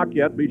in stock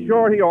yet, be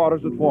sure he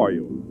orders it for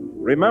you.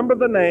 Remember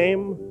the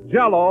name,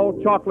 Jell-O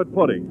chocolate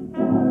pudding.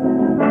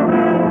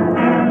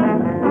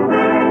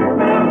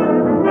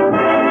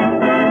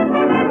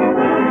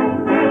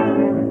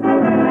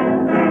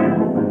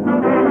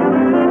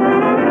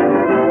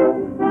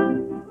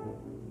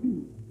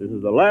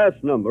 The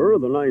last number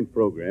of the 9th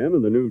program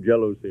in the new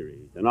Jell-O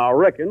series. And I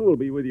reckon we'll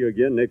be with you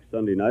again next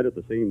Sunday night at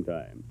the same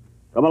time.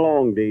 Come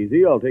along,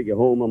 Daisy. I'll take you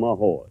home on my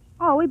horse.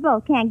 Oh, we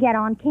both can't get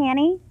on, can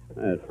he?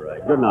 That's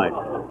right. Good night.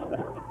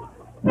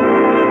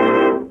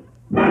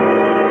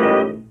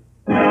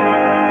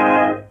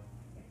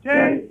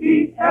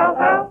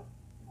 Jell-O.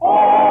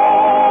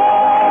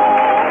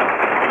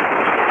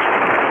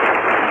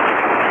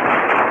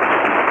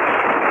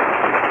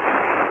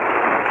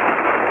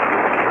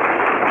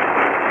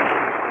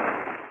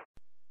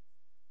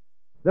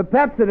 The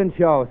Pepsodent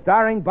Show,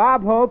 starring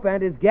Bob Hope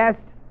and his guest,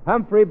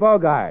 Humphrey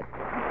Bogart.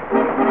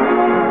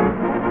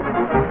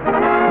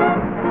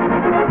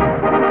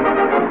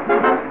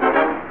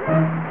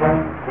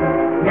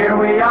 Here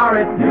we are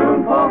at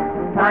noon,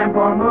 folks. Time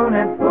for Moon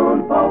and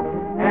Spoon, folks.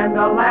 And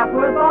a laugh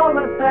with all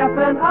the staff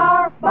and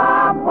our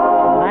Bob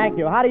Hope. Thank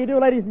you. How do you do,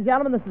 ladies and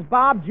gentlemen? This is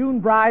Bob, June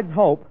Bride's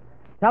Hope,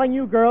 telling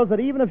you girls that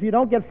even if you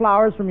don't get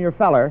flowers from your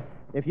feller,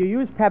 if you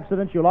use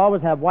Pepsodent, you'll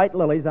always have white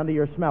lilies under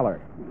your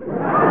smeller.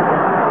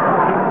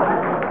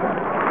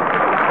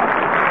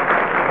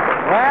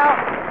 Well,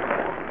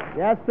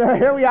 yes, sir,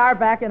 here we are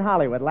back in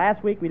Hollywood.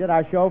 Last week we did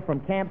our show from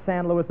Camp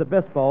San Luis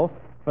Obispo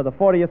for the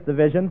 40th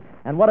Division,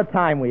 and what a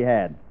time we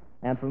had.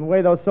 And from the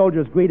way those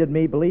soldiers greeted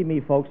me, believe me,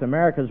 folks,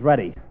 America's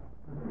ready.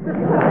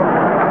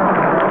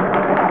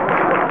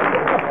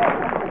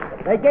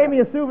 They gave me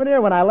a souvenir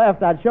when I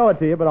left. I'd show it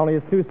to you, but only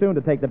it's too soon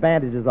to take the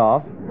bandages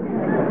off.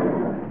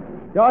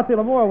 Dorothy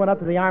Lamour went up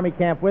to the Army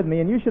camp with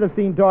me, and you should have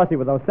seen Dorothy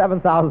with those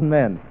 7,000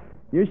 men.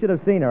 You should have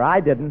seen her. I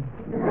didn't.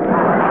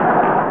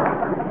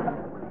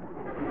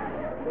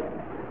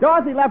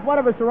 Dorothy left one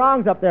of her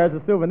sarongs up there as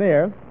a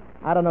souvenir.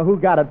 I don't know who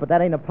got it, but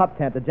that ain't a pup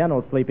tent the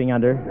general's sleeping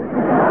under.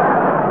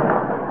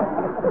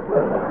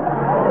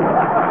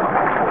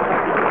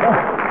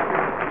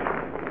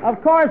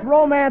 Of course,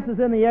 romance is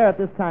in the air at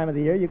this time of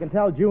the year. You can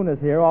tell June is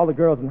here. All the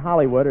girls in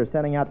Hollywood are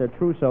sending out their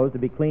trousseaux to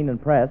be cleaned and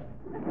pressed.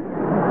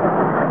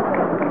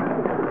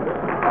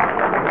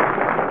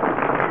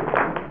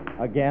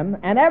 Again.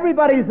 And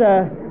everybody's,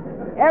 that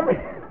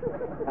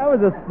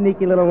was a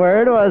sneaky little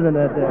word, wasn't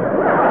it?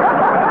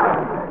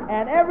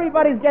 And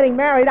everybody's getting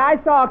married.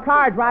 I saw a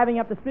car driving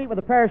up the street with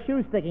a pair of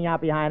shoes sticking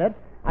out behind it.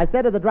 I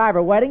said to the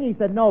driver, wedding? He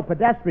said, no,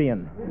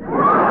 pedestrian.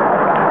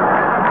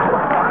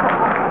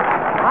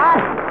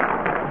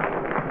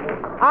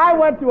 I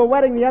went to a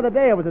wedding the other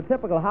day. It was a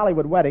typical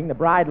Hollywood wedding. The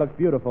bride looked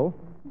beautiful.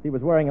 She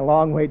was wearing a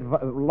long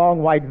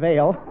white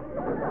veil.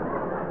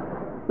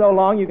 So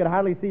long you could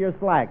hardly see her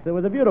slacks. It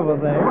was a beautiful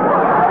thing.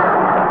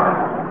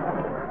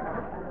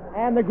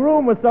 And the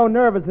groom was so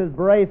nervous his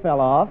beret fell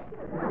off.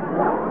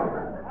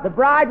 The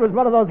bride was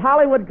one of those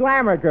Hollywood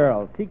glamour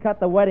girls. She cut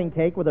the wedding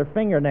cake with her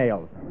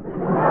fingernails.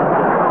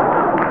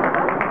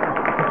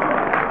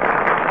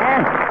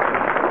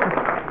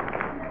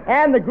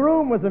 And the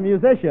groom was a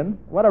musician.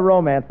 What a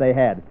romance they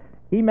had.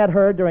 He met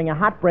her during a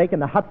hot break in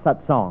the Hut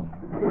Sut song.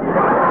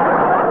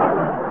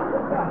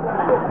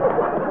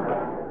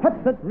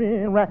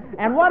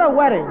 And what a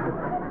wedding.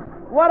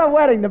 What a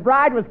wedding. The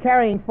bride was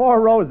carrying 4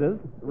 roses,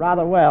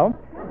 rather well.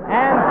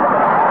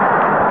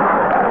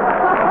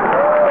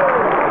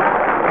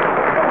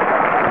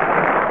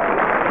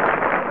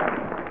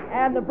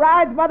 And the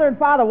bride's mother and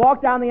father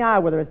walked down the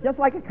aisle with her. It's just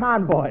like a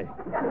convoy.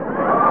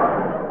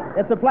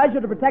 It's a pleasure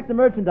to protect the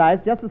merchandise.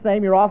 Just the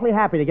same, you're awfully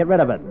happy to get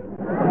rid of it.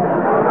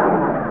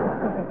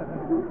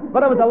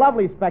 But it was a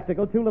lovely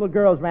spectacle. 2 little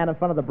girls ran in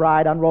front of the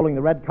bride, unrolling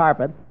the red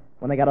carpet.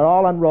 When they got it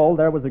all unrolled,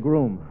 there was the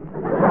groom.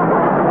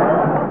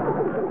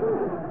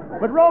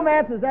 But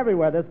romance is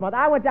everywhere this month.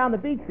 I went down the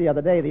beach the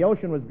other day. The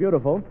ocean was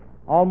beautiful.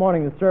 All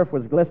morning the surf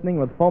was glistening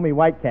with foamy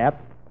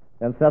whitecaps.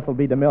 Then Cecil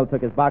B. DeMille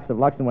took his box of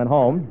Lux and went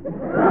home.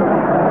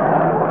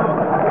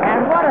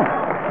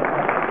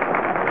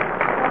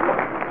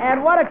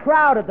 And what a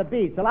crowd at the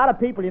beach. A lot of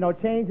people,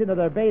 change into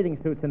their bathing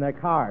suits in their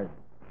cars.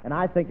 And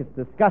I think it's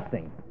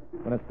disgusting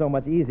when it's so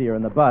much easier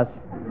in the bus.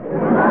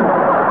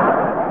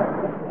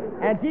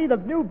 And, gee, the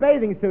new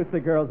bathing suits the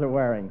girls are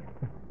wearing.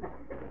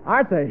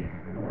 Aren't they?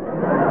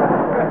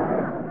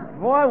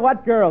 Boy,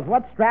 what girls.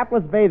 What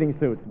strapless bathing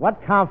suits.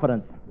 What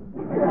confidence.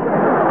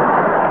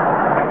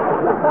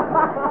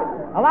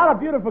 A lot of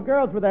beautiful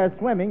girls were there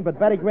swimming, but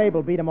Betty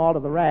Grable beat them all to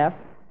the raft.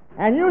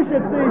 And you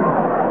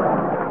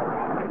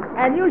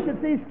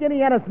should see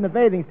Skinny Ennis in the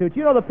bathing suit.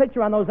 You know the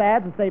picture on those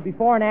ads that say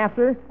before and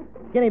after?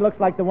 Skinny looks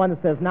like the one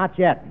that says not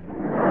yet.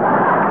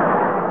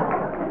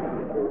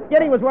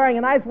 Skinny was wearing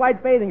a nice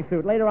white bathing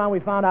suit. Later on we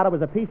found out it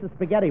was a piece of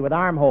spaghetti with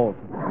armholes.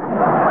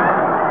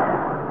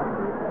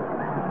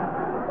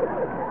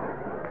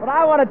 But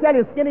I want to tell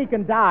you, Skinny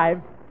can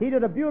dive. He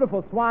did a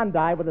beautiful swan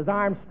dive with his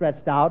arms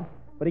stretched out,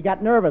 but he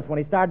got nervous when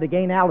he started to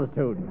gain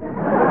altitude.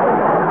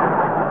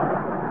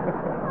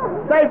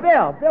 Say,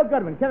 Bill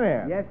Goodman, come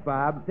here. Yes,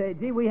 Bob. Say,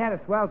 gee, we had a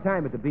swell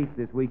time at the beach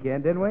this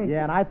weekend, didn't we?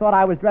 Yeah, and I thought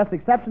I was dressed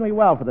exceptionally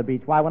well for the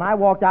beach. Why, when I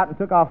walked out and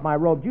took off my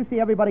robe, did you see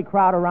everybody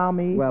crowd around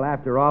me? Well,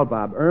 after all,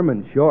 Bob,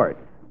 ermine short.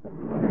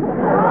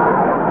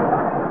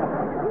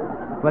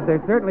 But there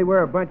certainly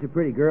were a bunch of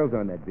pretty girls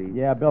on that beach.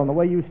 Yeah, Bill, and the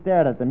way you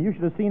stared at them, you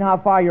should have seen how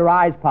far your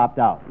eyes popped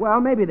out. Well,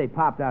 maybe they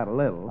popped out a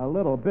little. A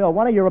little. Bill,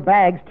 one of your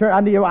bags turned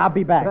under you. I'll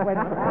be back. Wait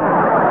a minute.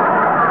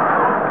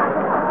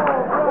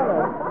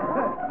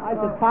 I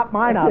should pop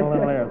mine out a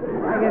little here.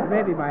 I guess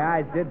maybe my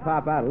eyes did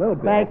pop out a little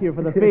bit. Thank you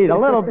for the feed. A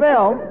little,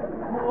 Bill.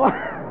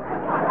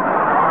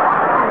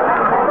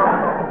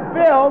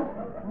 Bill,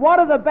 one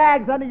of the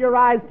bags under your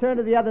eyes turned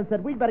to the other and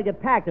said, we'd better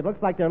get packed. It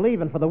looks like they're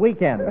leaving for the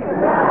weekend. Well,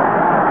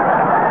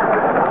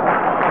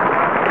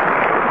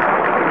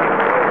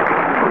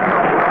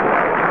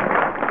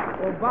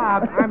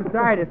 Bob, I'm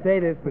sorry to say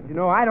this, but,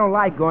 I don't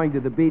like going to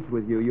the beach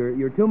with you.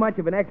 You're too much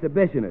of an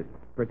exhibitionist,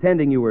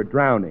 pretending you were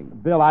drowning.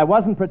 Bill, I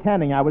wasn't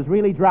pretending. I was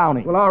really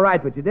drowning. Well, all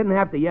right, but you didn't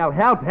have to yell,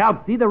 help,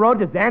 help, see the road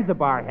to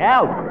Zanzibar,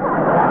 help.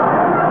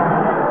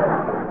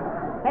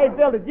 Hey,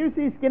 Bill, did you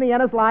see Skinny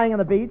Ennis lying on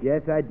the beach?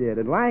 Yes, I did.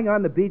 And lying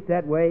on the beach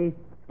that way,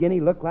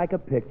 Skinny looked like a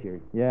picture.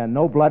 Yeah,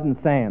 no blood and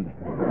sand.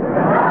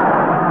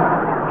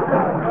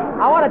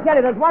 I want to tell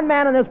you, there's one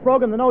man in this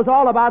program that knows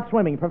all about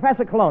swimming,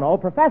 Professor Colonna. Oh,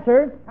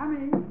 Professor.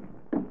 Coming.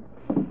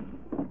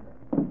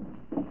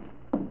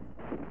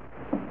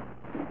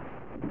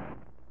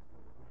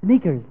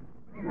 Sneakers.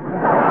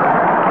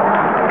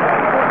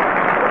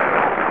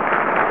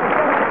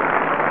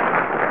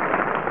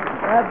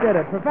 That did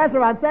it.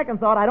 Professor, on second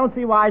thought, I don't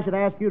see why I should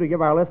ask you to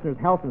give our listeners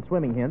health and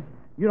swimming hints.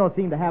 You don't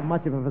seem to have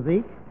much of a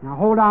physique. Now,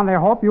 hold on there,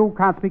 Hope. You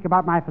can't speak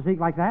about my physique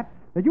like that.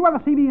 Did you ever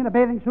see me in a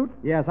bathing suit?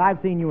 Yes, I've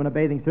seen you in a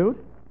bathing suit.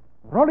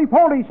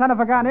 Roly-poly, son of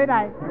a gun, ain't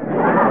I?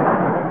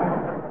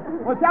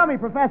 So tell me,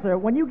 Professor,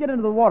 when you get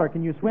into the water,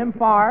 can you swim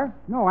far?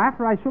 No,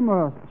 after I swim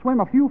a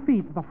few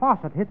feet, the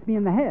faucet hits me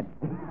in the head.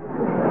 You'll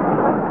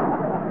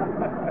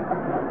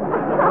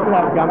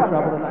have gum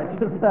trouble tonight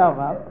yourself,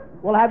 huh?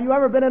 Well, have you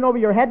ever been in over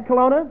your head,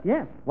 Kelowna?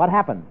 Yes. What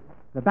happened?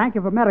 The Bank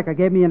of America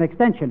gave me an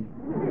extension.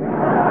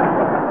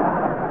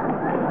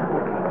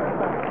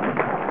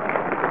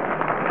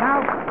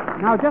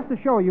 Now, just to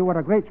show you what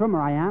a great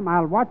swimmer I am,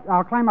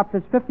 I'll climb up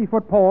this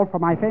 50-foot pole for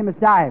my famous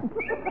dive.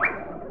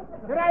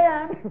 Here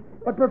I am.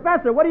 But,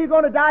 Professor, what are you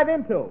going to dive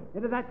into?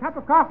 Into that cup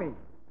of coffee.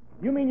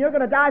 You mean you're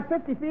going to dive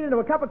 50 feet into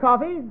a cup of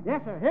coffee?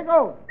 Yes, sir. Here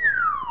goes.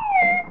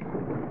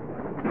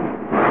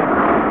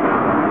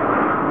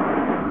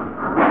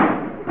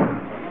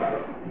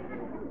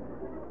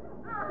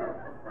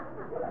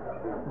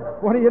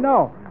 What do you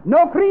know?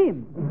 No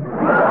cream. Look,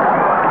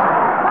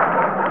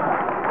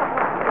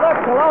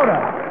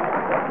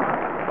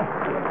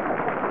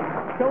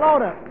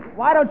 Kelowna,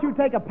 why don't you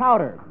take a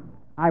powder?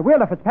 I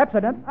will if it's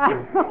Pepsodent.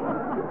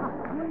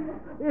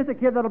 Here's a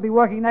kid that'll be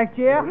working next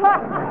year.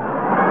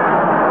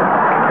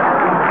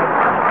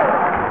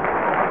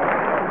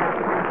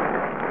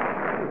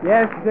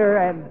 Yes, sir,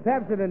 and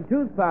Pepsodent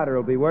tooth powder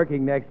will be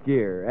working next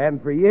year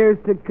and for years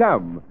to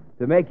come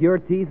to make your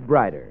teeth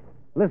brighter.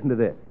 Listen to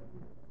this.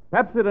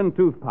 Pepsodent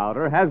tooth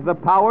powder has the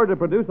power to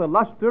produce a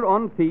luster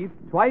on teeth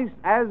twice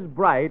as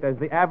bright as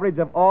the average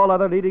of all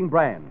other leading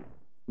brands.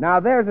 Now,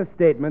 there's a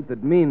statement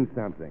that means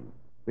something,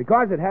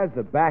 because it has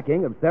the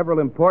backing of several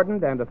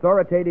important and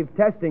authoritative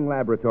testing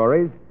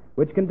laboratories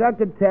which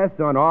conducted tests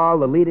on all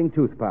the leading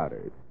tooth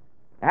powders.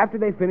 After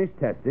they finished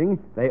testing,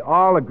 they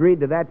all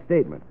agreed to that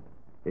statement.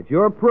 It's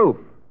your proof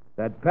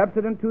that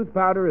Pepsodent tooth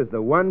powder is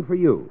the one for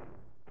you.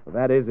 Well,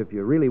 that is, if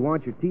you really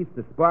want your teeth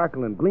to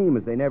sparkle and gleam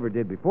as they never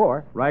did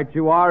before. Right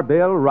you are,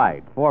 Bill,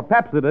 right. For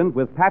Pepsodent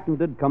with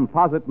patented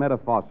composite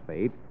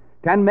metaphosphate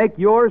can make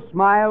your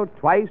smile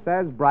twice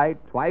as bright,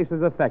 twice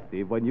as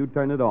effective when you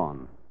turn it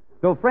on.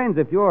 So, friends,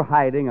 if you're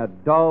hiding a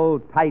dull,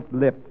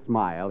 tight-lipped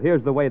smile,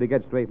 here's the way to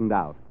get straightened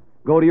out.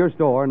 Go to your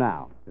store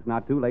now. It's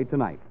not too late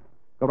tonight.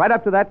 Go right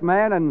up to that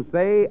man and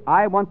say,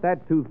 I want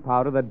that tooth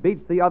powder that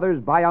beats the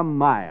others by a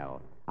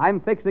mile.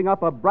 I'm fixing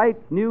up a bright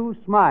new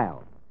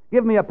smile.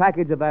 Give me a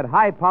package of that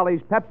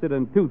high-polished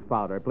Pepsodent tooth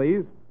powder,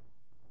 please.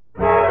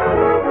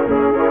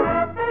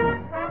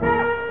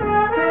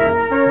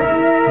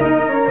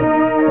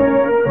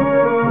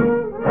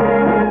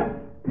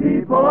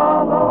 People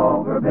all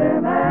over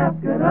been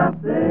asking us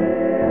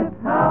this.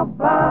 How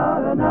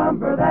about a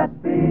number that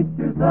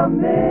features a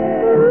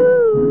miss?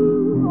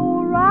 Ooh,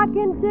 old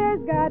rocking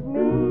chair's got me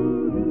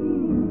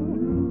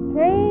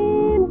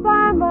chained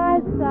by my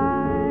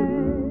side.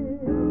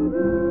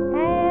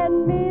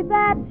 Hand me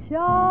that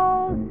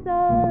shawl,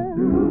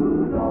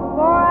 son,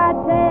 for I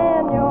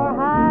tan your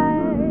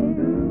hide.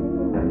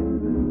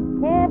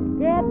 Can't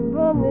get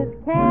from this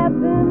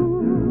cabin,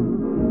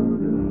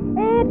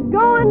 ain't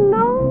going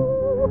nowhere.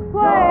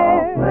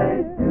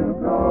 Just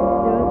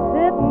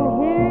sitting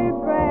here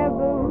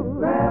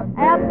grabbing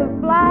at the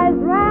flies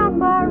round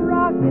my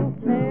rocking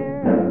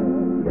chair.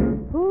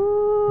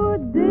 Poor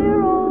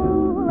dear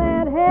old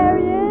Aunt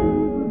Harriet,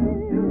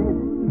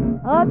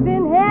 up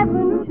in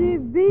heaven she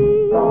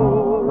be.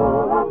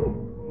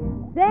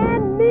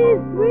 Send me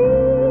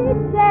sweet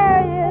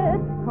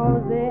chariot,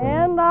 'cause the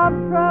end of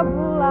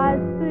trouble I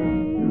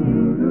see.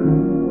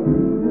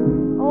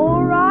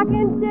 Old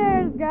rocking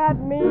chair's got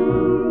me.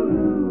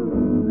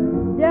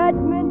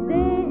 Judgment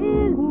day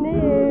is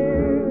near.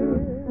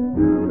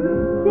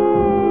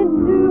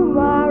 Chained to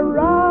my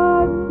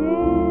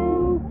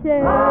rocking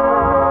chair.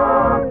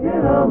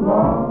 Rocking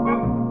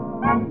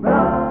along,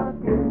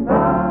 rocking,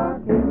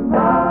 rocking,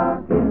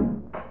 rocking.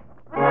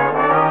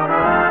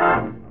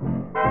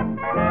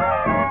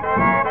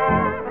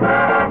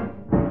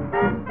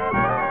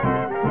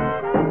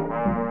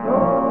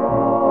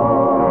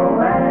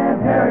 Oh,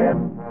 Aunt Harriet,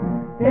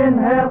 in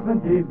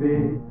heaven she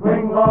be,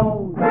 swing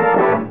low.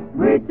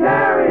 Sweet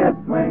chariot,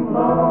 swing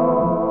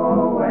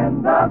low,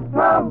 and the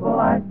trouble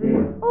I see.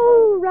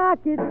 Oh,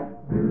 rocking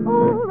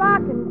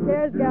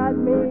chair's got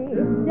me.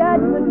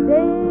 Judgment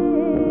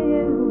day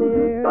is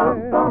near.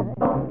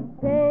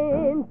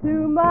 Chained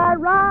to my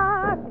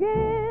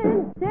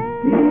rocking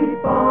chair.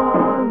 Keep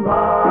on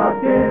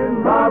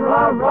rocking,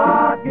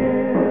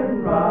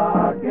 rocking,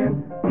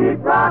 rocking.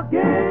 Keep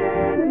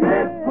rocking,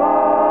 Miss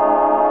Polly.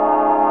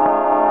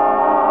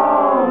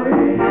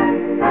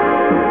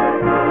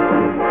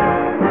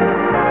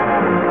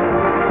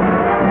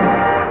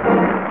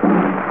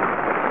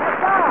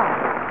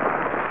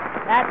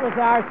 That was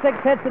our 6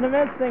 hits in a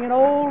minute singing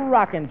Old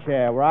Rocking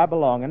Chair, where I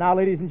belong. And now,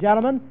 ladies and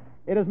gentlemen,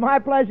 it is my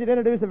pleasure to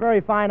introduce a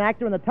very fine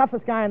actor and the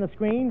toughest guy on the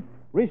screen,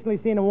 recently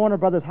seen in Warner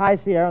Brothers' High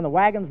Sierra and The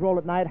Wagons Roll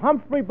at Night,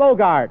 Humphrey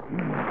Bogart.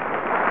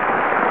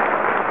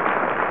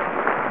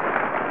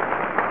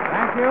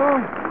 Thank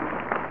you.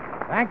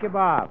 Thank you,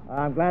 Bob.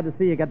 I'm glad to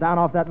see you got down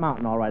off that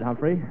mountain all right,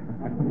 Humphrey.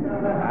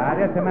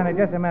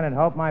 Just a minute,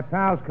 Hope. My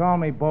pals call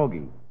me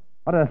Bogey.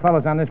 What do the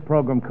fellows on this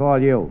program call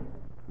you?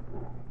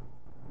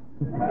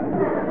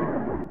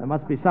 There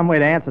must be some way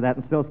to answer that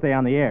and still stay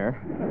on the air.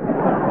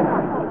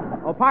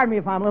 Oh, pardon me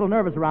if I'm a little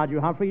nervous around you,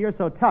 Humphrey. You're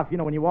so tough. You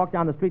know, when you walk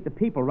down the street, the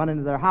people run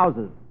into their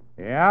houses.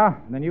 Yeah?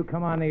 And then you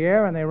come on the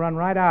air and they run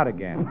right out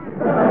again.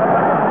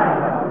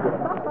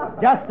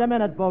 Just a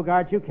minute,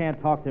 Bogart. You can't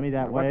talk to me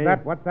that way.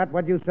 What's that?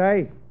 What'd you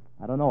say?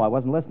 I don't know. I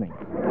wasn't listening.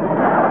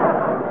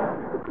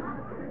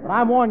 But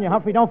I'm warning you,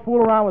 Humphrey, don't fool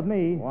around with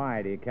me.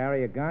 Why? Do you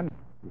carry a gun?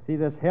 You see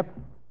this hip?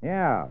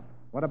 Yeah.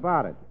 What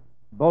about it?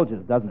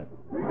 Bulges, doesn't it?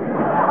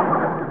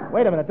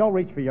 Wait a minute. Don't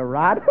reach for your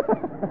rod.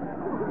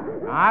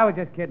 I was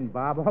just kidding,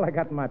 Bob. All I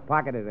got in my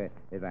pocket is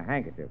a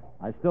handkerchief.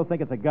 I still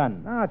think it's a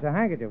gun. No, it's a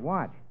handkerchief.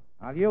 Watch.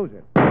 I'll use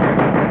it.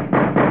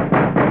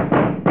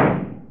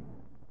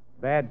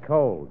 Bad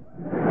cold.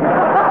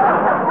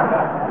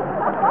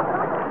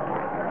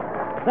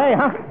 Say,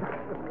 huh?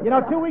 You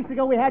know, 2 weeks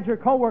ago we had your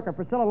co-worker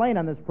Priscilla Lane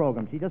on this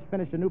program. She just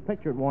finished a new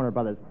picture at Warner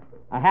Brothers,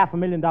 a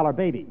 $500,000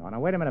 baby. Oh,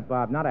 now, wait a minute,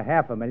 Bob. Not a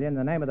 $500,000.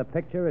 The name of the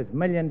picture is $1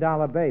 Million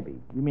Baby.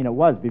 You mean it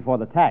was before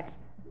the tax?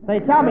 Say,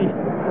 tell me,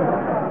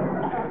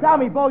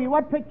 Bogey,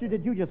 what picture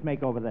did you just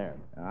make over there?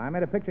 I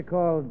made a picture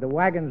called The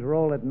Wagons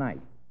Roll at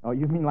Night. Oh,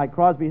 you mean like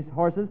Crosby's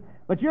horses?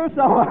 But you're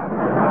so...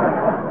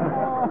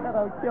 oh,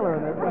 that'll kill her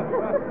in this.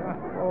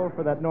 Oh,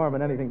 for that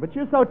Norman, anything. But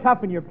you're so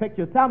tough in your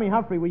pictures. Tell me,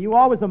 Humphrey, were you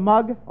always a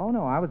mug? Oh,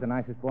 no, I was the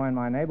nicest boy in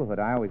my neighborhood.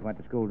 I always went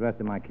to school dressed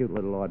in my cute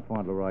little Lord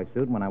Fauntleroy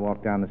suit, and when I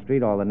walked down the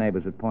street, all the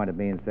neighbors would point at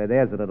me and say,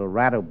 "There's the little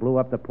rat who blew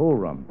up the pool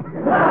room."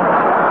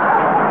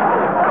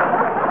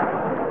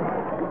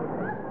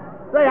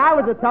 Say, I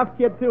was a tough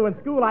kid, too. In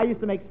school, I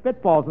used to make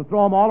spitballs and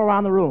throw them all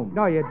around the room.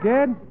 No, you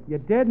did? You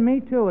did?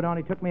 Me, too. It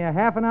only took me a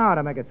half an hour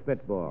to make a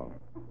spitball.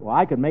 Well,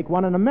 I could make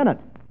one in a minute.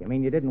 You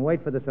mean you didn't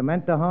wait for the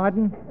cement to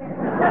harden?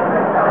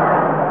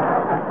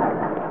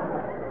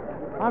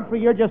 Humphrey,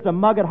 you're just a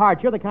mug at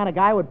heart. You're the kind of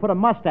guy who would put a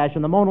mustache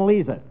in the Mona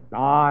Lisa.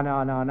 Oh,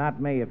 no,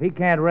 not me. If he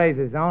can't raise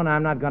his own,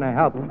 I'm not going to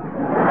help him.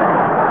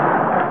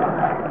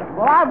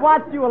 Well, I've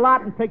watched you a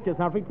lot in pictures,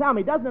 Humphrey. Tell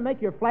me, doesn't it make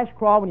your flesh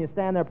crawl when you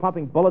stand there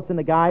pumping bullets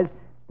into guys,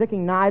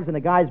 sticking knives into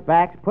guys'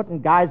 backs, putting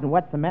guys in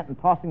wet cement and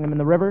tossing them in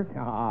the river?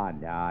 Oh,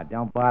 no,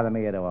 don't bother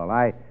me at all.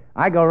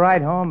 I go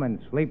right home and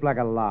sleep like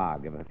a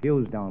log if a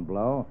fuse don't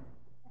blow.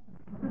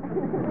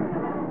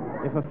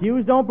 If a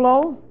fuse don't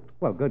blow?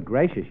 Well, good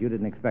gracious, you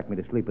didn't expect me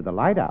to sleep with the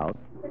light out.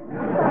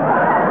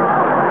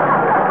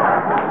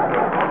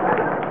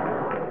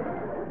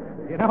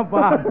 You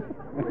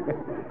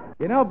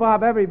know,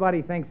 Bob,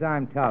 everybody thinks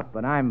I'm tough,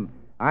 but I'm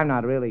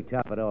not really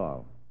tough at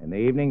all. In the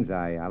evenings,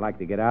 I like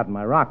to get out in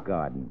my rock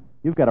garden.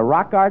 You've got a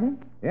rock garden?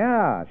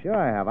 Yeah, sure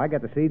I have. I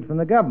get the seeds from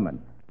the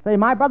government. Say,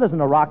 my brother's in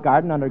a rock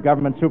garden under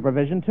government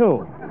supervision,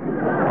 too.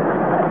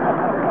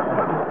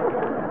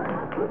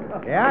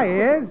 Yeah, he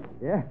is?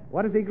 Yeah.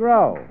 What does he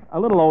grow? A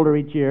little older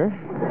each year.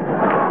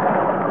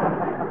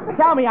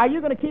 Tell me, are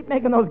you going to keep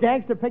making those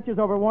gangster pictures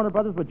over Warner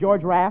Brothers with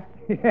George Raft?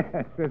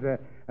 Yes.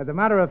 As a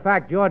matter of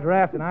fact, George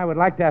Raft and I would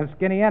like to have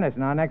Skinny Ennis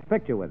in our next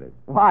picture with us.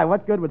 Why?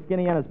 What good would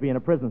Skinny Ennis be in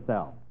a prison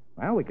cell?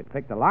 Well, we could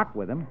pick the lock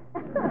with him.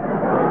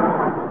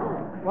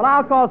 Well,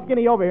 I'll call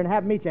Skinny over here and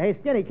have him meet you. Hey,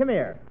 Skinny, come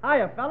here.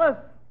 Hiya, fellas.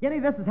 Skinny,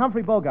 this is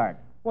Humphrey Bogart.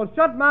 Well,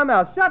 shut my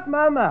mouth. Shut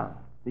my mouth.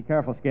 Be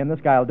careful, Skin. This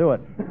guy'll do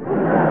it.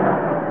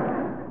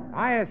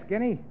 Hiya,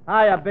 Skinny.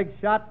 Hiya, big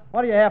shot.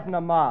 What do you have from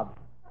the mob?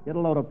 Get a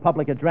load of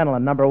public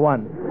adrenaline, number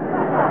one.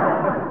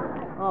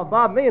 Oh,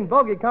 Bob, me and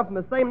Bogey come from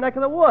the same neck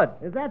of the woods.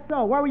 Is that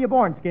so? Where were you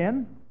born,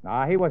 Skin?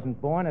 No, he wasn't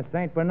born. A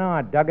St.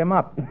 Bernard dug him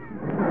up.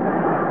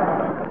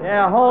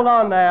 Yeah, hold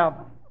on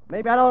now.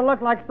 Maybe I don't look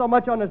like so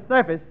much on the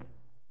surface,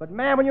 but,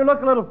 man, when you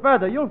look a little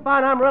further, you'll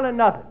find I'm really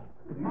nothing.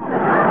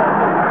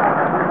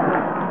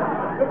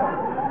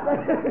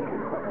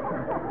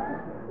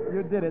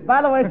 You did it.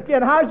 By the way,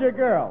 Skin, how's your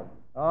girl?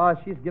 Oh,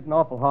 she's getting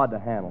awful hard to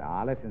handle.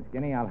 Now, listen,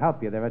 Skinny, I'll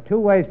help you. There are two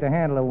ways to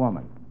handle a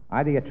woman.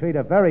 Either you treat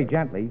her very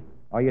gently,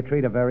 or you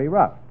treat her very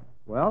rough.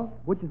 Well,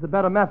 which is the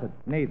better method?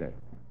 Neither.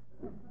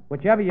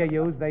 Whichever you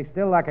use, they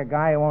still like a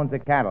guy who owns a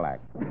Cadillac.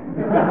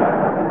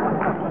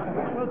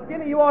 Well,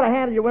 Skinny, you ought to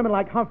handle your women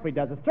like Humphrey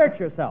does. Assert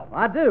yourself.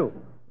 I do.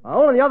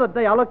 Only the other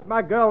day, I looked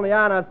my girl in the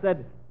eye and I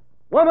said,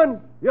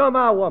 "Woman, you're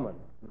my woman.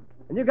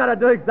 And you got to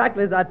do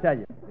exactly as I tell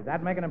you." Did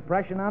that make an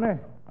impression on her?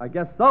 I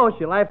guess so.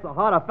 She laughed so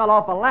hard I fell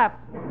off her lap.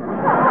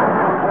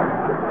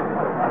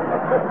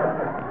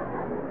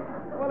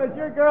 Well, is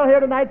your girl here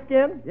tonight,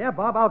 Skin? Yeah,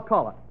 Bob, I'll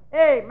call her.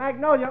 Hey,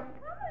 Magnolia. Come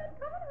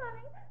on,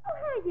 honey. Oh,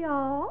 hi,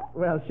 y'all.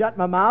 Well, shut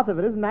my mouth if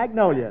it isn't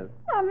Magnolia.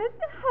 Oh,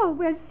 Mr. Hope,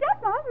 well, shut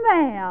my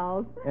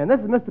mouth. And this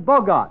is Mr.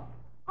 Bogart.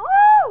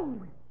 Oh,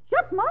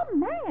 shut my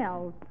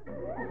mouth.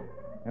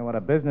 And what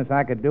a business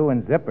I could do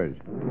in zippers.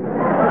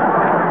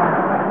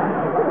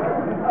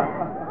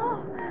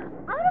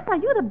 Are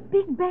you the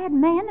big bad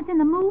man that's in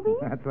the movie?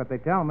 That's what they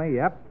tell me,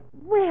 yep.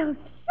 Well,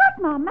 shut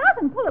my mouth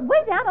and pull it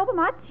way down over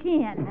my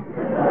chin.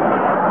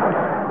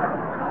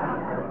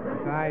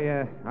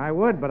 I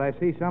would, but I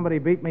see somebody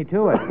beat me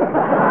to it.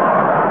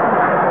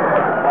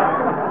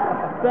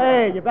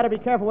 Say, you better be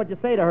careful what you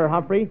say to her,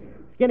 Humphrey.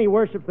 Skinny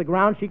worships the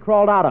ground she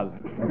crawled out of.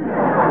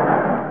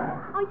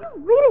 Are you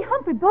really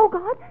Humphrey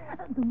Bogart?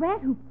 The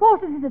rat who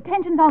forces his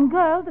attentions on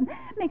girls and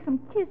makes them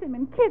kiss him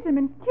and kiss him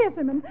and kiss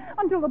him and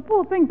until the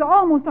poor things are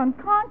almost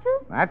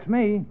unconscious. That's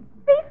me.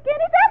 See,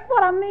 Skinny, that's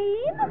what I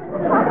mean.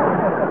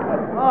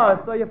 Oh,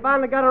 so you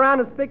finally got around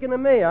to speaking to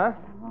me, huh?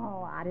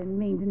 Oh, I didn't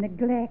mean to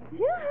neglect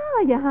you. How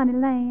are you, honey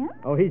lamb?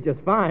 Oh, he's just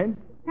fine.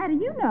 How do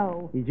you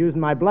know? He's using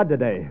my blood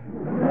today.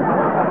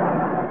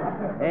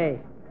 Hey,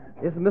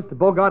 isn't Mr.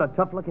 Bogart a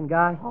tough-looking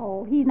guy?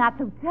 Oh, he's not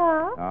so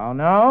tough. Oh,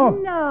 no?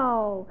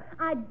 No.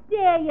 I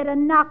dare you to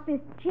knock this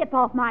chip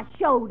off my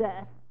shoulder.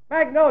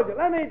 Magnolia,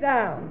 let me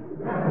down.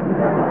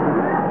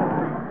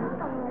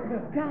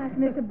 Gosh,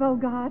 Mr.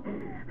 Bogart,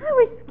 I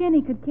wish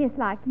Skinny could kiss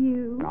like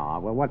you. Oh,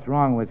 well, what's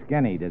wrong with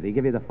Skinny? Does he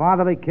give you the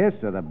fatherly kiss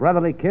or the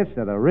brotherly kiss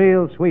or the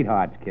real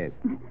sweetheart's kiss?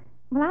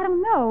 Well, I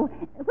don't know.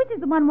 Which is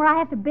the one where I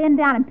have to bend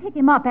down and pick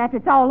him up after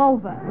it's all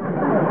over?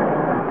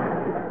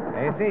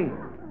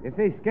 You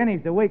see,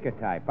 Skinny's the weaker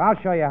type. I'll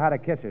show you how to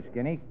kiss her,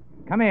 Skinny.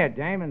 Come here,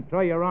 dame, and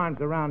throw your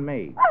arms around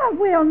me. I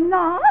will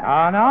not.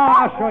 Oh, no,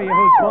 I'll show you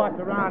who's boss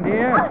around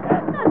here.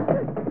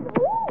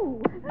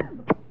 Ooh.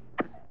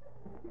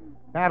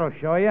 That'll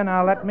show you.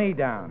 Now let me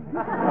down.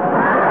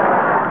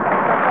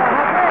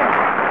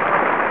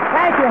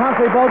 Thank you,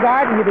 Humphrey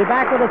Bogart, and he'll be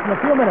back with us in a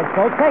few minutes,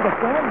 folks. Take it,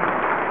 Skinny.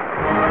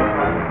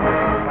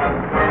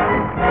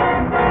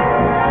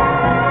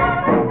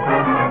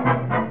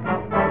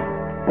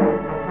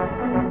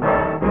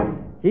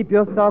 Keep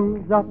your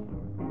thumbs up.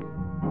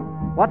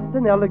 What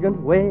an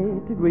elegant way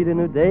to greet a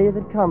new day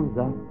that comes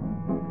up.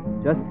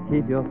 Just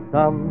keep your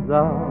thumbs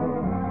up.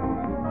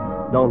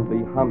 Don't be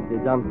Humpty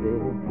Dumpty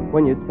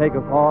when you take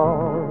a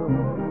fall.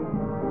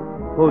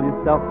 Pull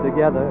yourself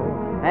together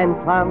and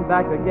climb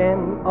back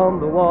again on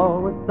the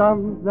wall with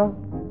thumbs up.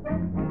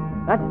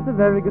 That's a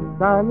very good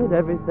sign that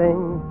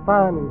everything's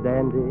fine and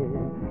dandy.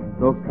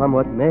 So come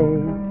what may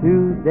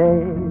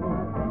today,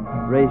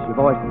 raise your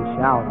voice and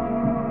shout.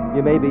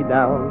 You may be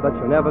down, but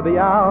you'll never be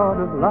out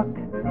of luck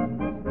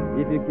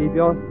if you keep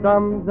your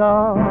thumbs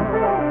up.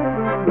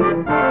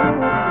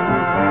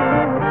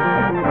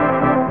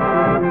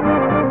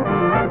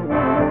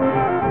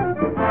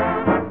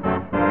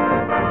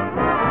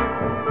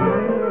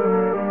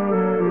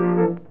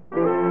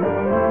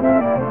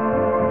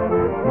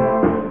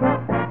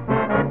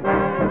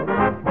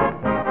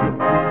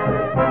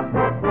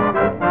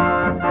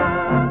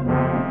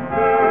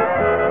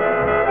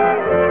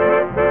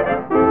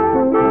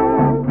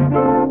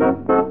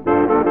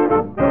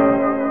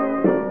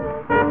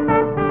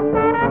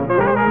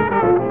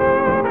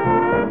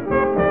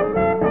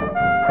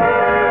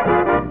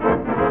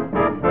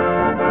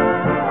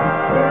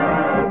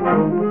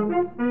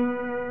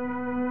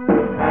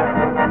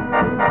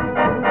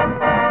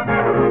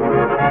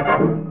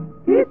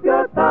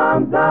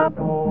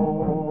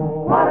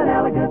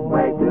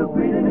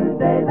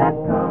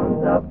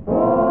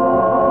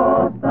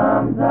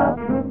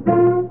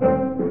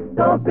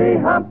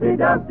 Humpty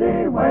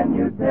Dumpty when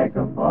you take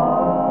a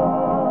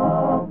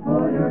fall.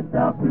 Pull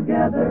yourself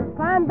together.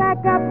 Climb back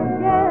up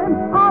again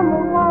on the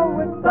wall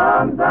with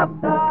thumbs up.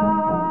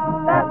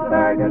 That's a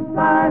very good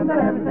sign that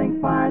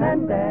everything's fine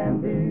and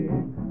dandy.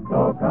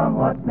 So come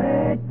what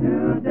may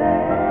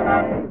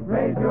today,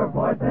 raise your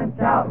voice and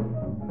shout.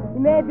 You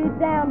may be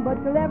down, but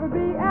you'll never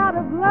be out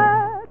of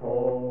luck.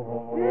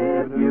 Oh,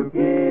 if you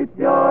keep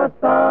your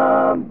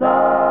thumbs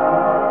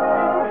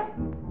up.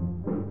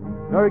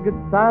 Very good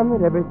sign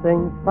that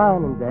everything's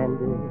fine and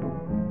dandy.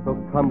 So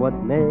come what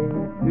may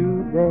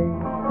today,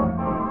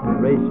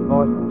 raise your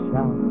voice and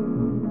shout.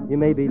 You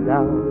may be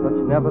down, but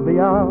you'll never be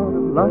out of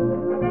luck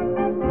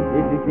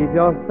if you keep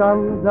your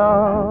thumbs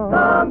up.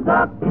 Thumbs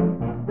up,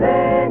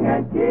 sing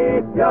and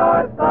keep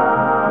your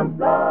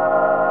thumbs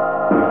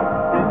up.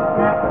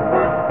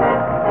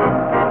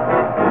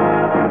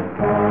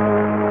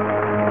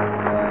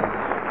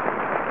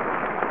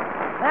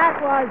 That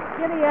was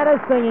Skinny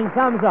Edda singing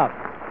Thumbs Up.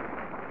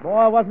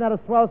 Boy, wasn't that a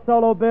swell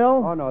solo,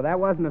 Bill? Oh, no, that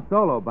wasn't a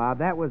solo, Bob.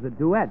 That was a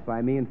duet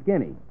by me and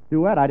Skinny.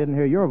 Duet? I didn't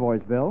hear your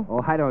voice, Bill.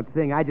 Oh, I don't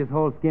sing. I just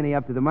hold Skinny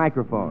up to the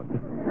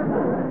microphone.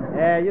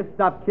 Yeah, you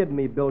stop kidding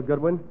me, Bill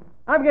Goodwin.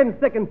 I'm getting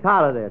sick and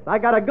tired of this. I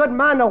got a good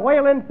mind to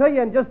whale into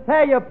you and just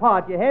tear you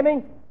apart, you hear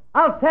me?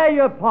 I'll tear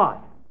you apart.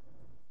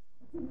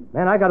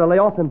 Man, I got to lay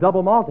off them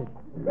double malted.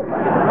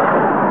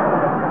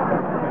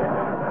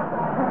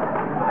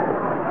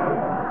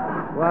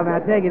 Well, now,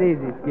 take it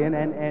easy, Skin,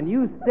 and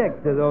you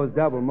stick to those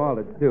double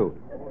malteds, too.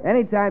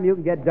 Anytime you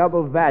can get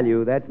double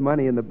value, that's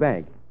money in the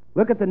bank.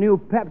 Look at the new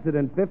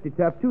Pepsodent 50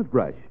 Tough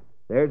toothbrush.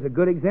 There's a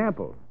good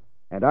example.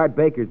 And Art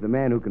Baker's the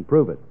man who can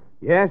prove it.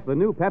 Yes, the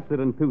new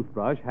Pepsodent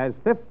toothbrush has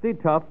 50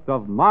 tufts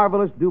of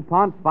marvelous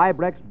DuPont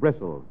Fibrex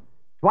bristles.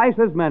 Twice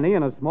as many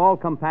in a small,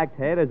 compact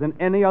head as in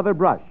any other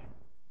brush.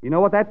 You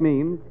know what that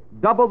means?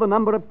 Double the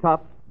number of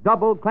tufts,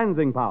 double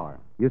cleansing power.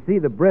 You see,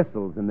 the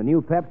bristles in the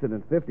new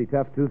Pepsodent 50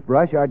 Tough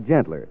toothbrush are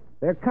gentler.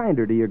 They're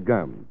kinder to your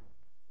gums.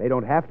 They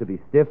don't have to be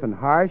stiff and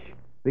harsh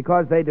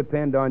because they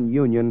depend on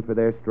union for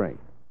their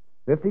strength.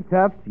 50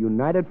 Tufts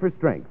united for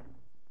strength,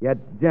 yet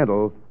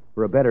gentle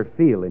for a better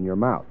feel in your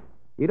mouth.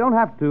 You don't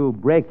have to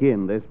break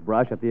in this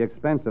brush at the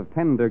expense of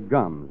tender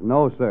gums.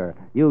 No, sir.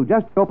 You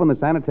just open the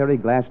sanitary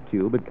glass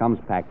tube it comes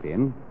packed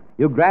in.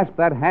 You grasp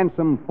that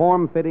handsome,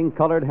 form-fitting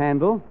colored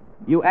handle.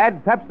 You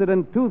add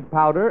Pepsodent tooth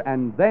powder,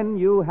 and then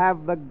you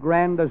have the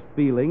grandest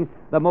feeling,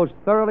 the most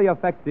thoroughly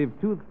effective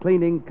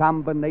tooth-cleaning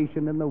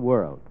combination in the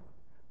world.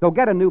 So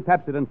get a new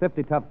Pepsodent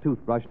 50 Tough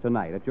toothbrush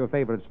tonight at your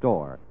favorite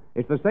store.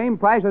 It's the same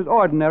price as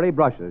ordinary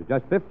brushes,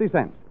 just 50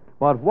 cents.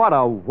 But what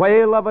a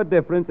whale of a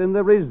difference in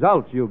the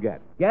results you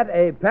get. Get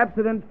a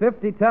Pepsodent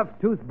 50 Tough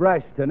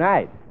toothbrush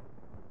tonight.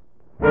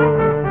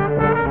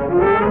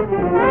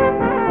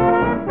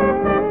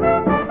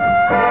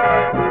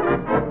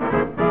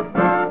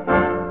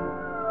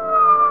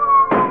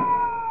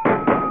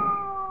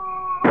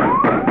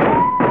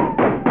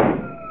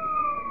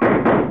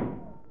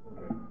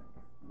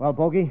 Well,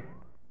 Bogey,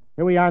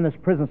 here we are in this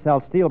prison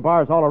cell. Steel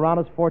bars all around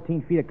us,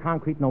 14 feet of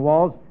concrete in the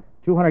walls,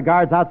 200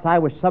 guards outside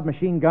with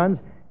submachine guns,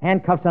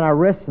 handcuffs on our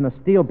wrists, and a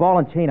steel ball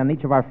and chain on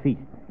each of our feet.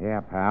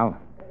 Yeah, pal.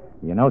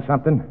 You know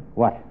something?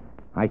 What?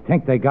 I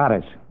think they got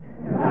us.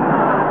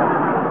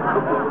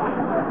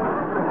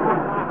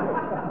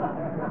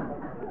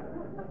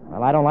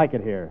 Well, I don't like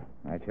it here.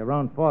 It's your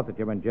own fault that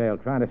you're in jail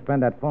trying to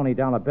spend that phony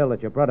dollar bill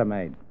that your brother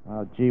made.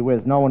 Oh, gee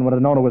whiz, no one would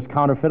have known it was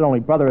counterfeit. Only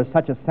brother is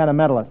such a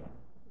sentimentalist.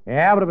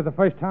 Yeah, but it was the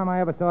first time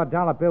I ever saw a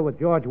dollar bill with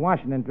George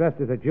Washington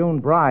dressed as a June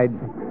bride.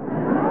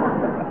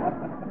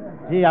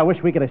 Gee, I wish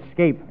we could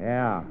escape.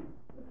 Yeah,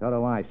 so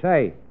do I.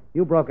 Say,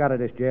 you broke out of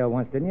this jail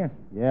once, didn't you?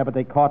 Yeah, but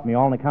they caught me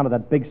all on account of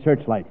that big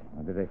searchlight.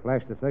 Did they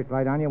flash the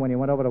searchlight on you when you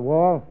went over the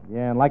wall?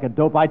 Yeah, and like a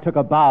dope, I took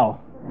a bow.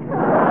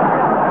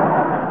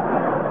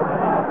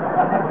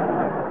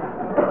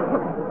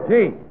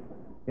 Gee,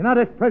 you know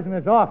this prison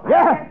is awful.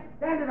 Yeah!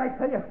 Stand it, I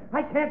tell you.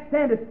 I can't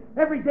stand it.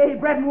 Every day,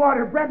 bread and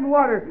water, bread and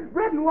water,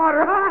 bread and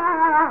water.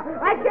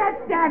 I can't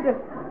stand it.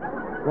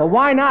 Well,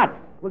 why not?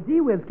 Well, gee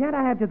whiz, can't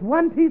I have just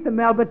one piece of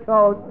Melba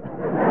toast?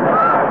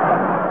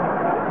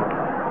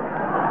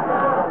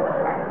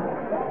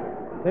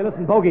 Say,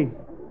 listen, Bogey,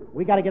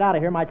 we got to get out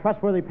of here. My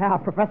trustworthy pal,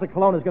 Professor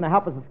Colonna, is going to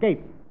help us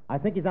escape. I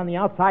think he's on the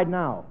outside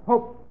now.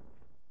 Hope.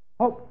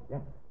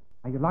 Yes.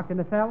 Are you locked in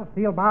the cell?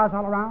 Steel bars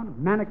all around?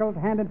 Manacled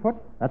hand and foot?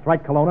 That's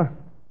right, Colonna.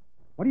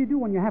 What do you do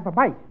when you have a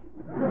bite?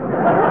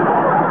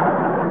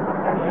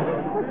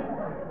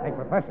 Hey,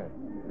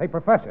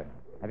 Professor.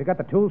 Have you got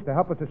the tools to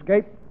help us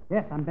escape?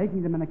 Yes, I'm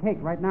baking them in a cake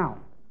right now.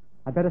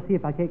 I'd better see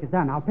if that cake is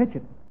done. I'll pitch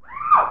it.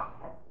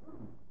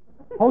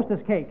 Hostess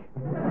cake.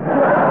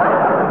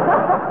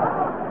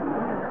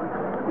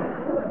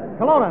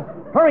 Colonna,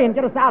 hurry and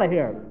get us out of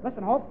here.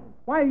 Listen, Hope,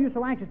 why are you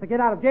so anxious to get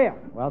out of jail?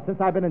 Well,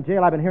 since I've been in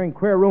jail, I've been hearing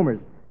queer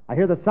rumors. I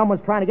hear that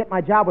someone's trying to get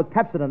my job with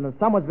Pepsodent, and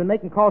someone's been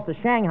making calls to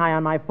Shanghai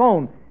on my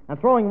phone and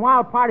throwing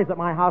wild parties at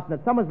my house, and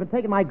that someone's been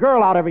taking my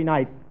girl out every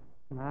night.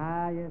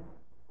 Ah, yes.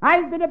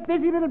 I've been a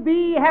busy little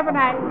bee, haven't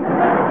I?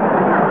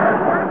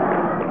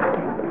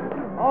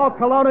 Oh,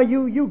 Colonna,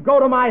 you go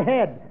to my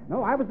head.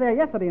 No, I was there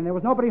yesterday, and there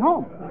was nobody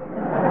home.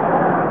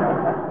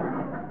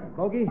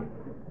 Bogey,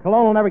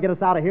 Colonna will never get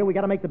us out of here. We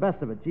got to make the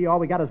best of it. Gee, all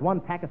we got is one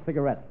pack of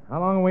cigarettes. How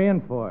long are we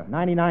in for?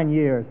 99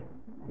 years.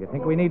 You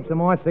think we need some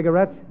more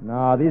cigarettes?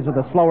 No, these are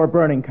the slower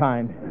burning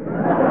kind.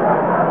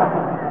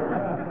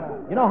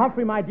 You know,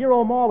 Humphrey, my dear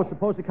old Ma was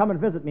supposed to come and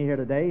visit me here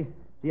today.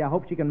 Gee, I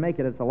hope she can make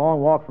it. It's a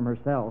long walk from her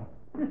cell.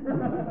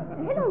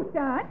 Hello,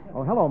 son.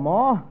 Oh, hello,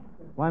 Ma.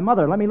 Why,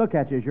 Mother, let me look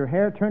at you. Is your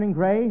hair turning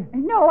gray?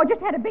 No, I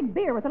just had a big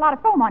beer with a lot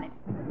of foam on it.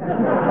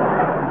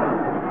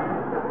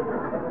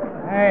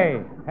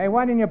 Hey,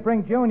 why didn't you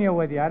bring Junior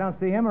with you? I don't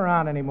see him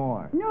around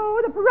anymore.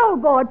 No, the parole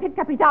board picked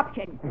up his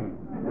option.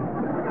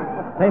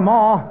 Say,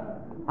 Ma,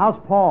 how's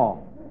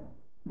Paul?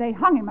 They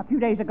hung him a few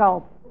days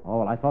ago. Oh,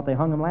 well, I thought they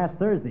hung him last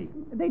Thursday.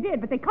 They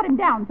did, but they cut him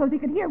down so he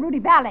could hear Rudy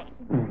Ballet.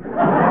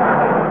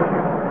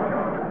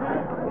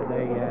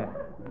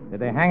 Did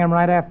they hang him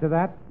right after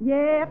that?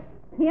 Yep.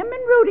 Him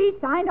and Rudy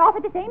signed off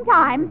at the same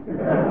time.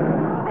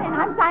 And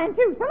I'm signing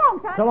too. So long,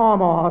 son. So long,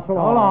 Ma. So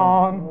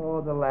long.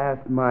 Oh, the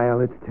last mile.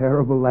 It's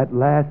terrible, that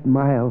last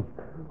mile.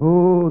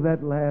 Oh,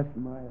 that last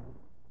mile.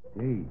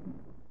 Gee,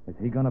 is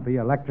he going to be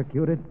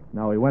electrocuted?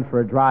 No, he went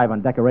for a drive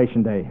on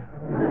Decoration Day.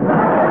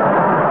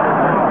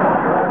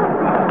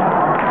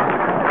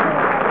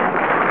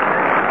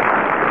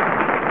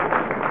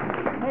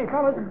 Hey,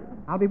 fellas,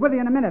 I'll be with you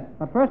in a minute.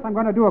 But first, I'm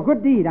going to do a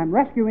good deed. I'm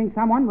rescuing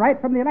someone right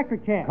from the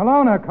electric chair.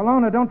 Colonna,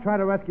 don't try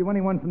to rescue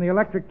anyone from the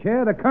electric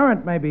chair. The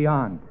current may be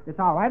on. It's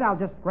all right. I'll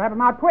just grab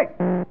him out quick.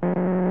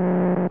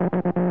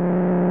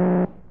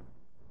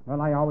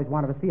 Well, I always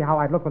wanted to see how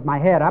I'd look with my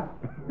head up.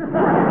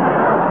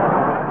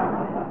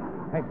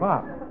 Hey,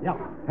 Bob. Yeah.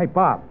 Hey,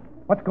 Bob.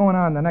 What's going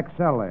on in the next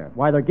cell there?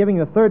 Why, they're giving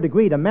the third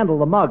degree to Mendel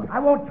the mug. I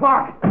won't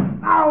talk.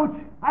 Ouch!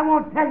 I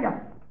won't tell you.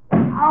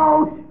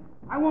 Ouch!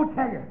 I won't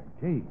tell you.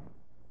 Gee,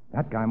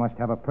 that guy must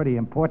have a pretty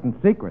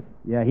important secret.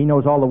 Yeah, he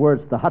knows all the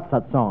words to the Hut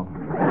Sut song.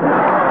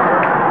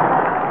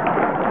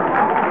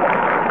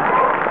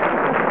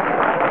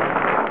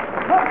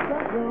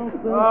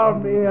 Oh,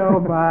 me, oh,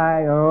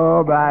 my,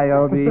 oh, my,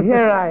 oh, me.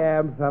 Here I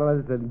am,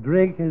 fellas, and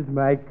drink is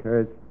my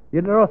curse.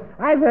 You know,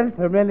 I've had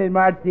so many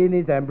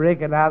martinis, I'm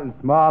breaking out in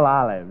small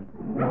olives.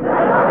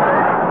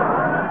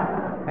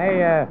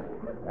 Hey,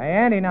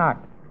 Andy Knock,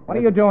 what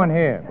are you doing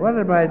here? What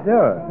am I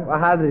doing? Well,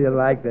 how do you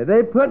like that?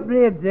 They put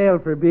me in jail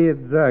for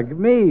being drunk.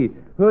 Me,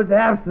 who's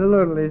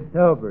absolutely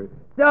sober.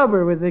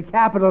 Sober with a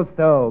capital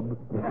Sob.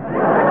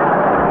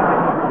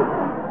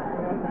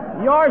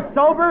 You're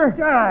sober?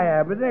 Sure I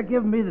am, but they're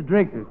giving me the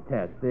drinker's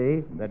test,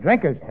 see? The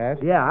drinker's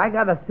test? Yeah, I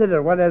got to sit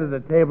at one end of the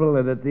table,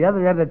 and at the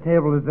other end of the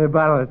table is a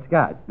bottle of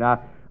scotch. Now,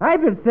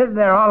 I've been sitting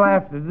there all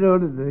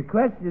afternoon, and the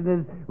question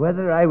is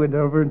whether I went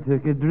over and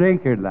took a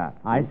drink or not.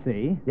 I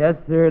see. Yes,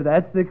 sir,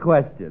 that's the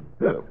question.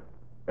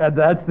 And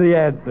that's the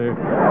answer.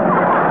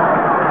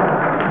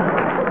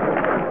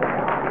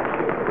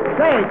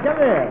 Say, come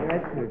here.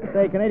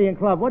 Say, Canadian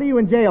Club, what are you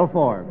in jail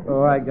for?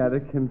 Oh, I gotta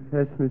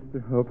confess,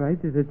 Mr. Hope, I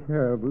did a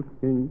terrible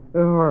thing. A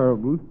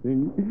horrible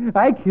thing.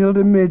 I killed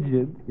a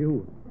midget.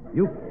 You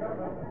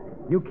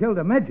killed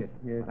a midget?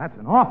 Yes. That's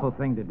an awful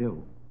thing to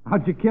do.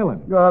 How'd you kill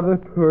him? Oh, the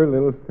poor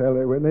little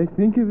fella. When I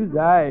think of his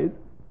eyes,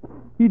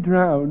 he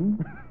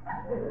drowned.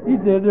 He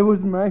did. It was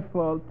my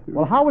fault, too.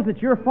 Well, how was it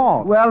your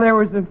fault? Well, there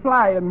was a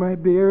fly in my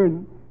beer,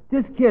 and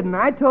just kidding.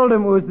 I told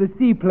him it was the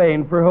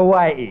seaplane for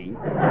Hawaii.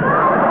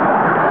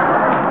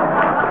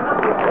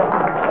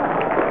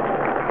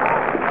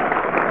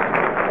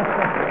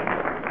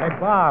 Hey,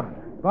 Bob,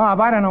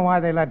 I don't know why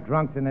they let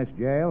drunks in this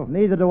jail.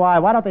 Neither do I.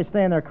 Why don't they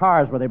stay in their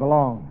cars where they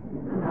belong?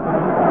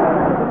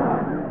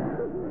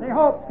 Say,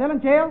 Hope, still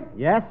in jail?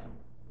 Yes?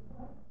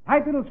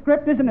 Tight little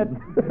script, isn't it?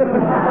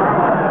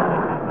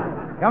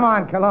 Come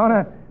on,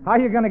 Kelowna. How are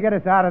you going to get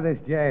us out of this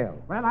jail?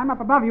 Well, I'm up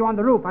above you on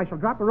the roof. I shall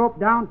drop a rope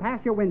down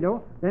past your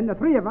window. Then the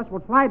three of us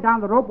will slide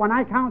down the rope when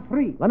I count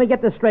 3. Let me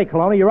get this straight,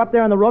 Kelowna. You're up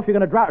there on the roof. You're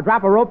going to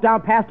drop a rope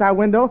down past our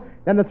window.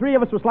 Then the three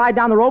of us will slide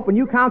down the rope when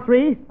you count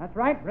 3. That's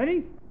right.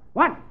 Ready?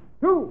 1,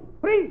 2,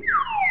 3.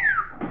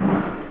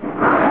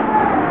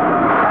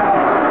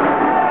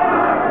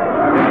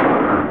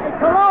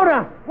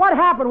 Kelowna, what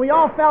happened? We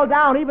all fell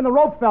down. Even the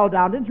rope fell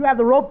down. Didn't you have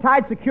the rope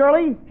tied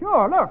securely?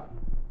 Sure, look.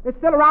 It's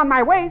still around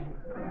my waist.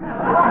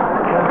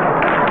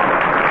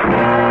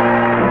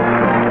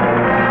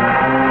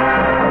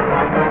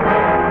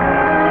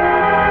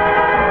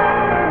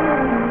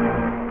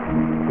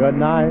 Good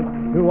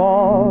night to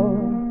all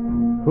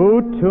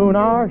who tune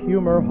our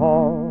humor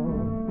hall.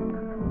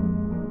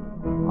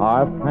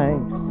 Our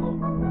thanks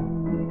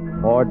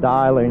for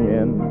dialing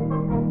in.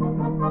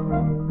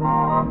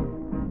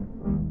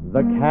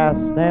 The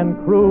cast and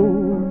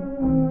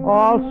crew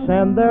all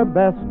send their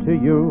best to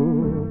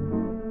you.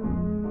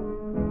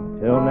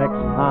 Till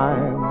next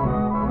time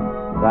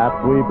that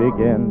we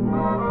begin.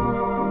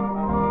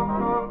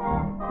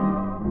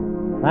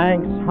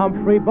 Thanks,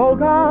 Humphrey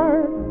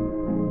Bogart.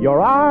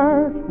 Your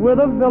art with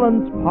a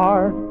villain's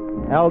part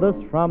held us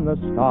from the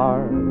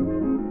start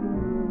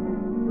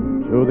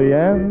to the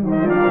end.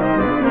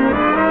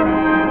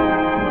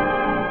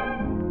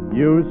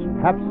 Use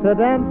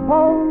Pepsodent,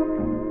 folks.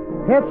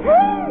 It's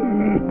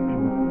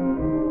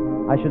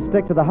I should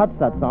stick to the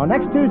Hutstut song.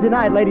 Next Tuesday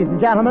night, ladies and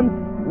gentlemen,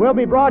 we'll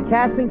be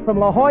broadcasting from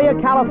La Jolla,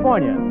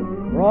 California.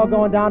 We're all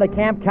going down to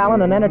Camp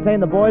Callan and entertain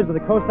the boys of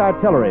the Coast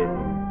Artillery.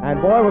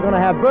 And boy, we're going to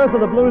have Birth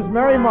of the Blues.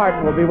 Mary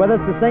Martin will be with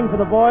us to sing for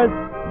the boys.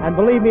 And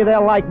believe me,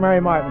 they'll like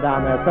Mary Martin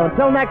down there. So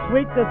until next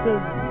week, this is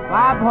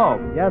Bob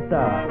Hope. Yes,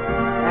 sir.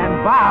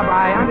 And Bob,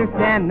 I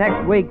understand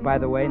next week, by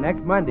the way,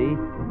 next Monday,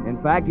 in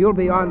fact, you'll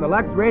be on the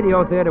Lux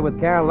Radio Theater with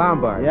Carol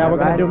Lombard. Yeah, we're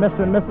going to do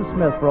Mr. and Mrs.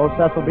 Smith for old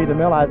Cecil B.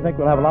 DeMille. I think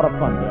we'll have a lot of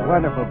fun there.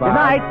 Wonderful, Bob. Good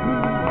night.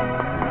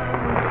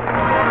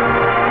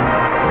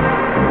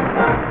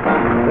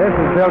 This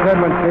is Bill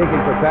Goodman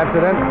speaking for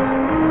Pepsodent.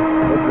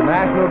 It's the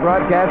National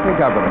Broadcasting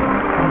Company.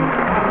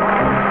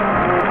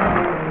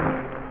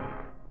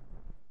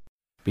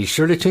 Be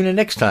sure to tune in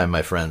next time,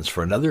 my friends,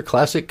 for another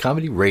classic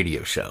comedy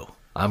radio show.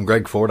 I'm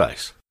Greg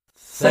Fordyce.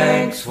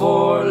 Thanks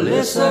for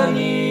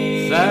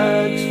listening.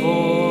 Thanks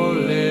for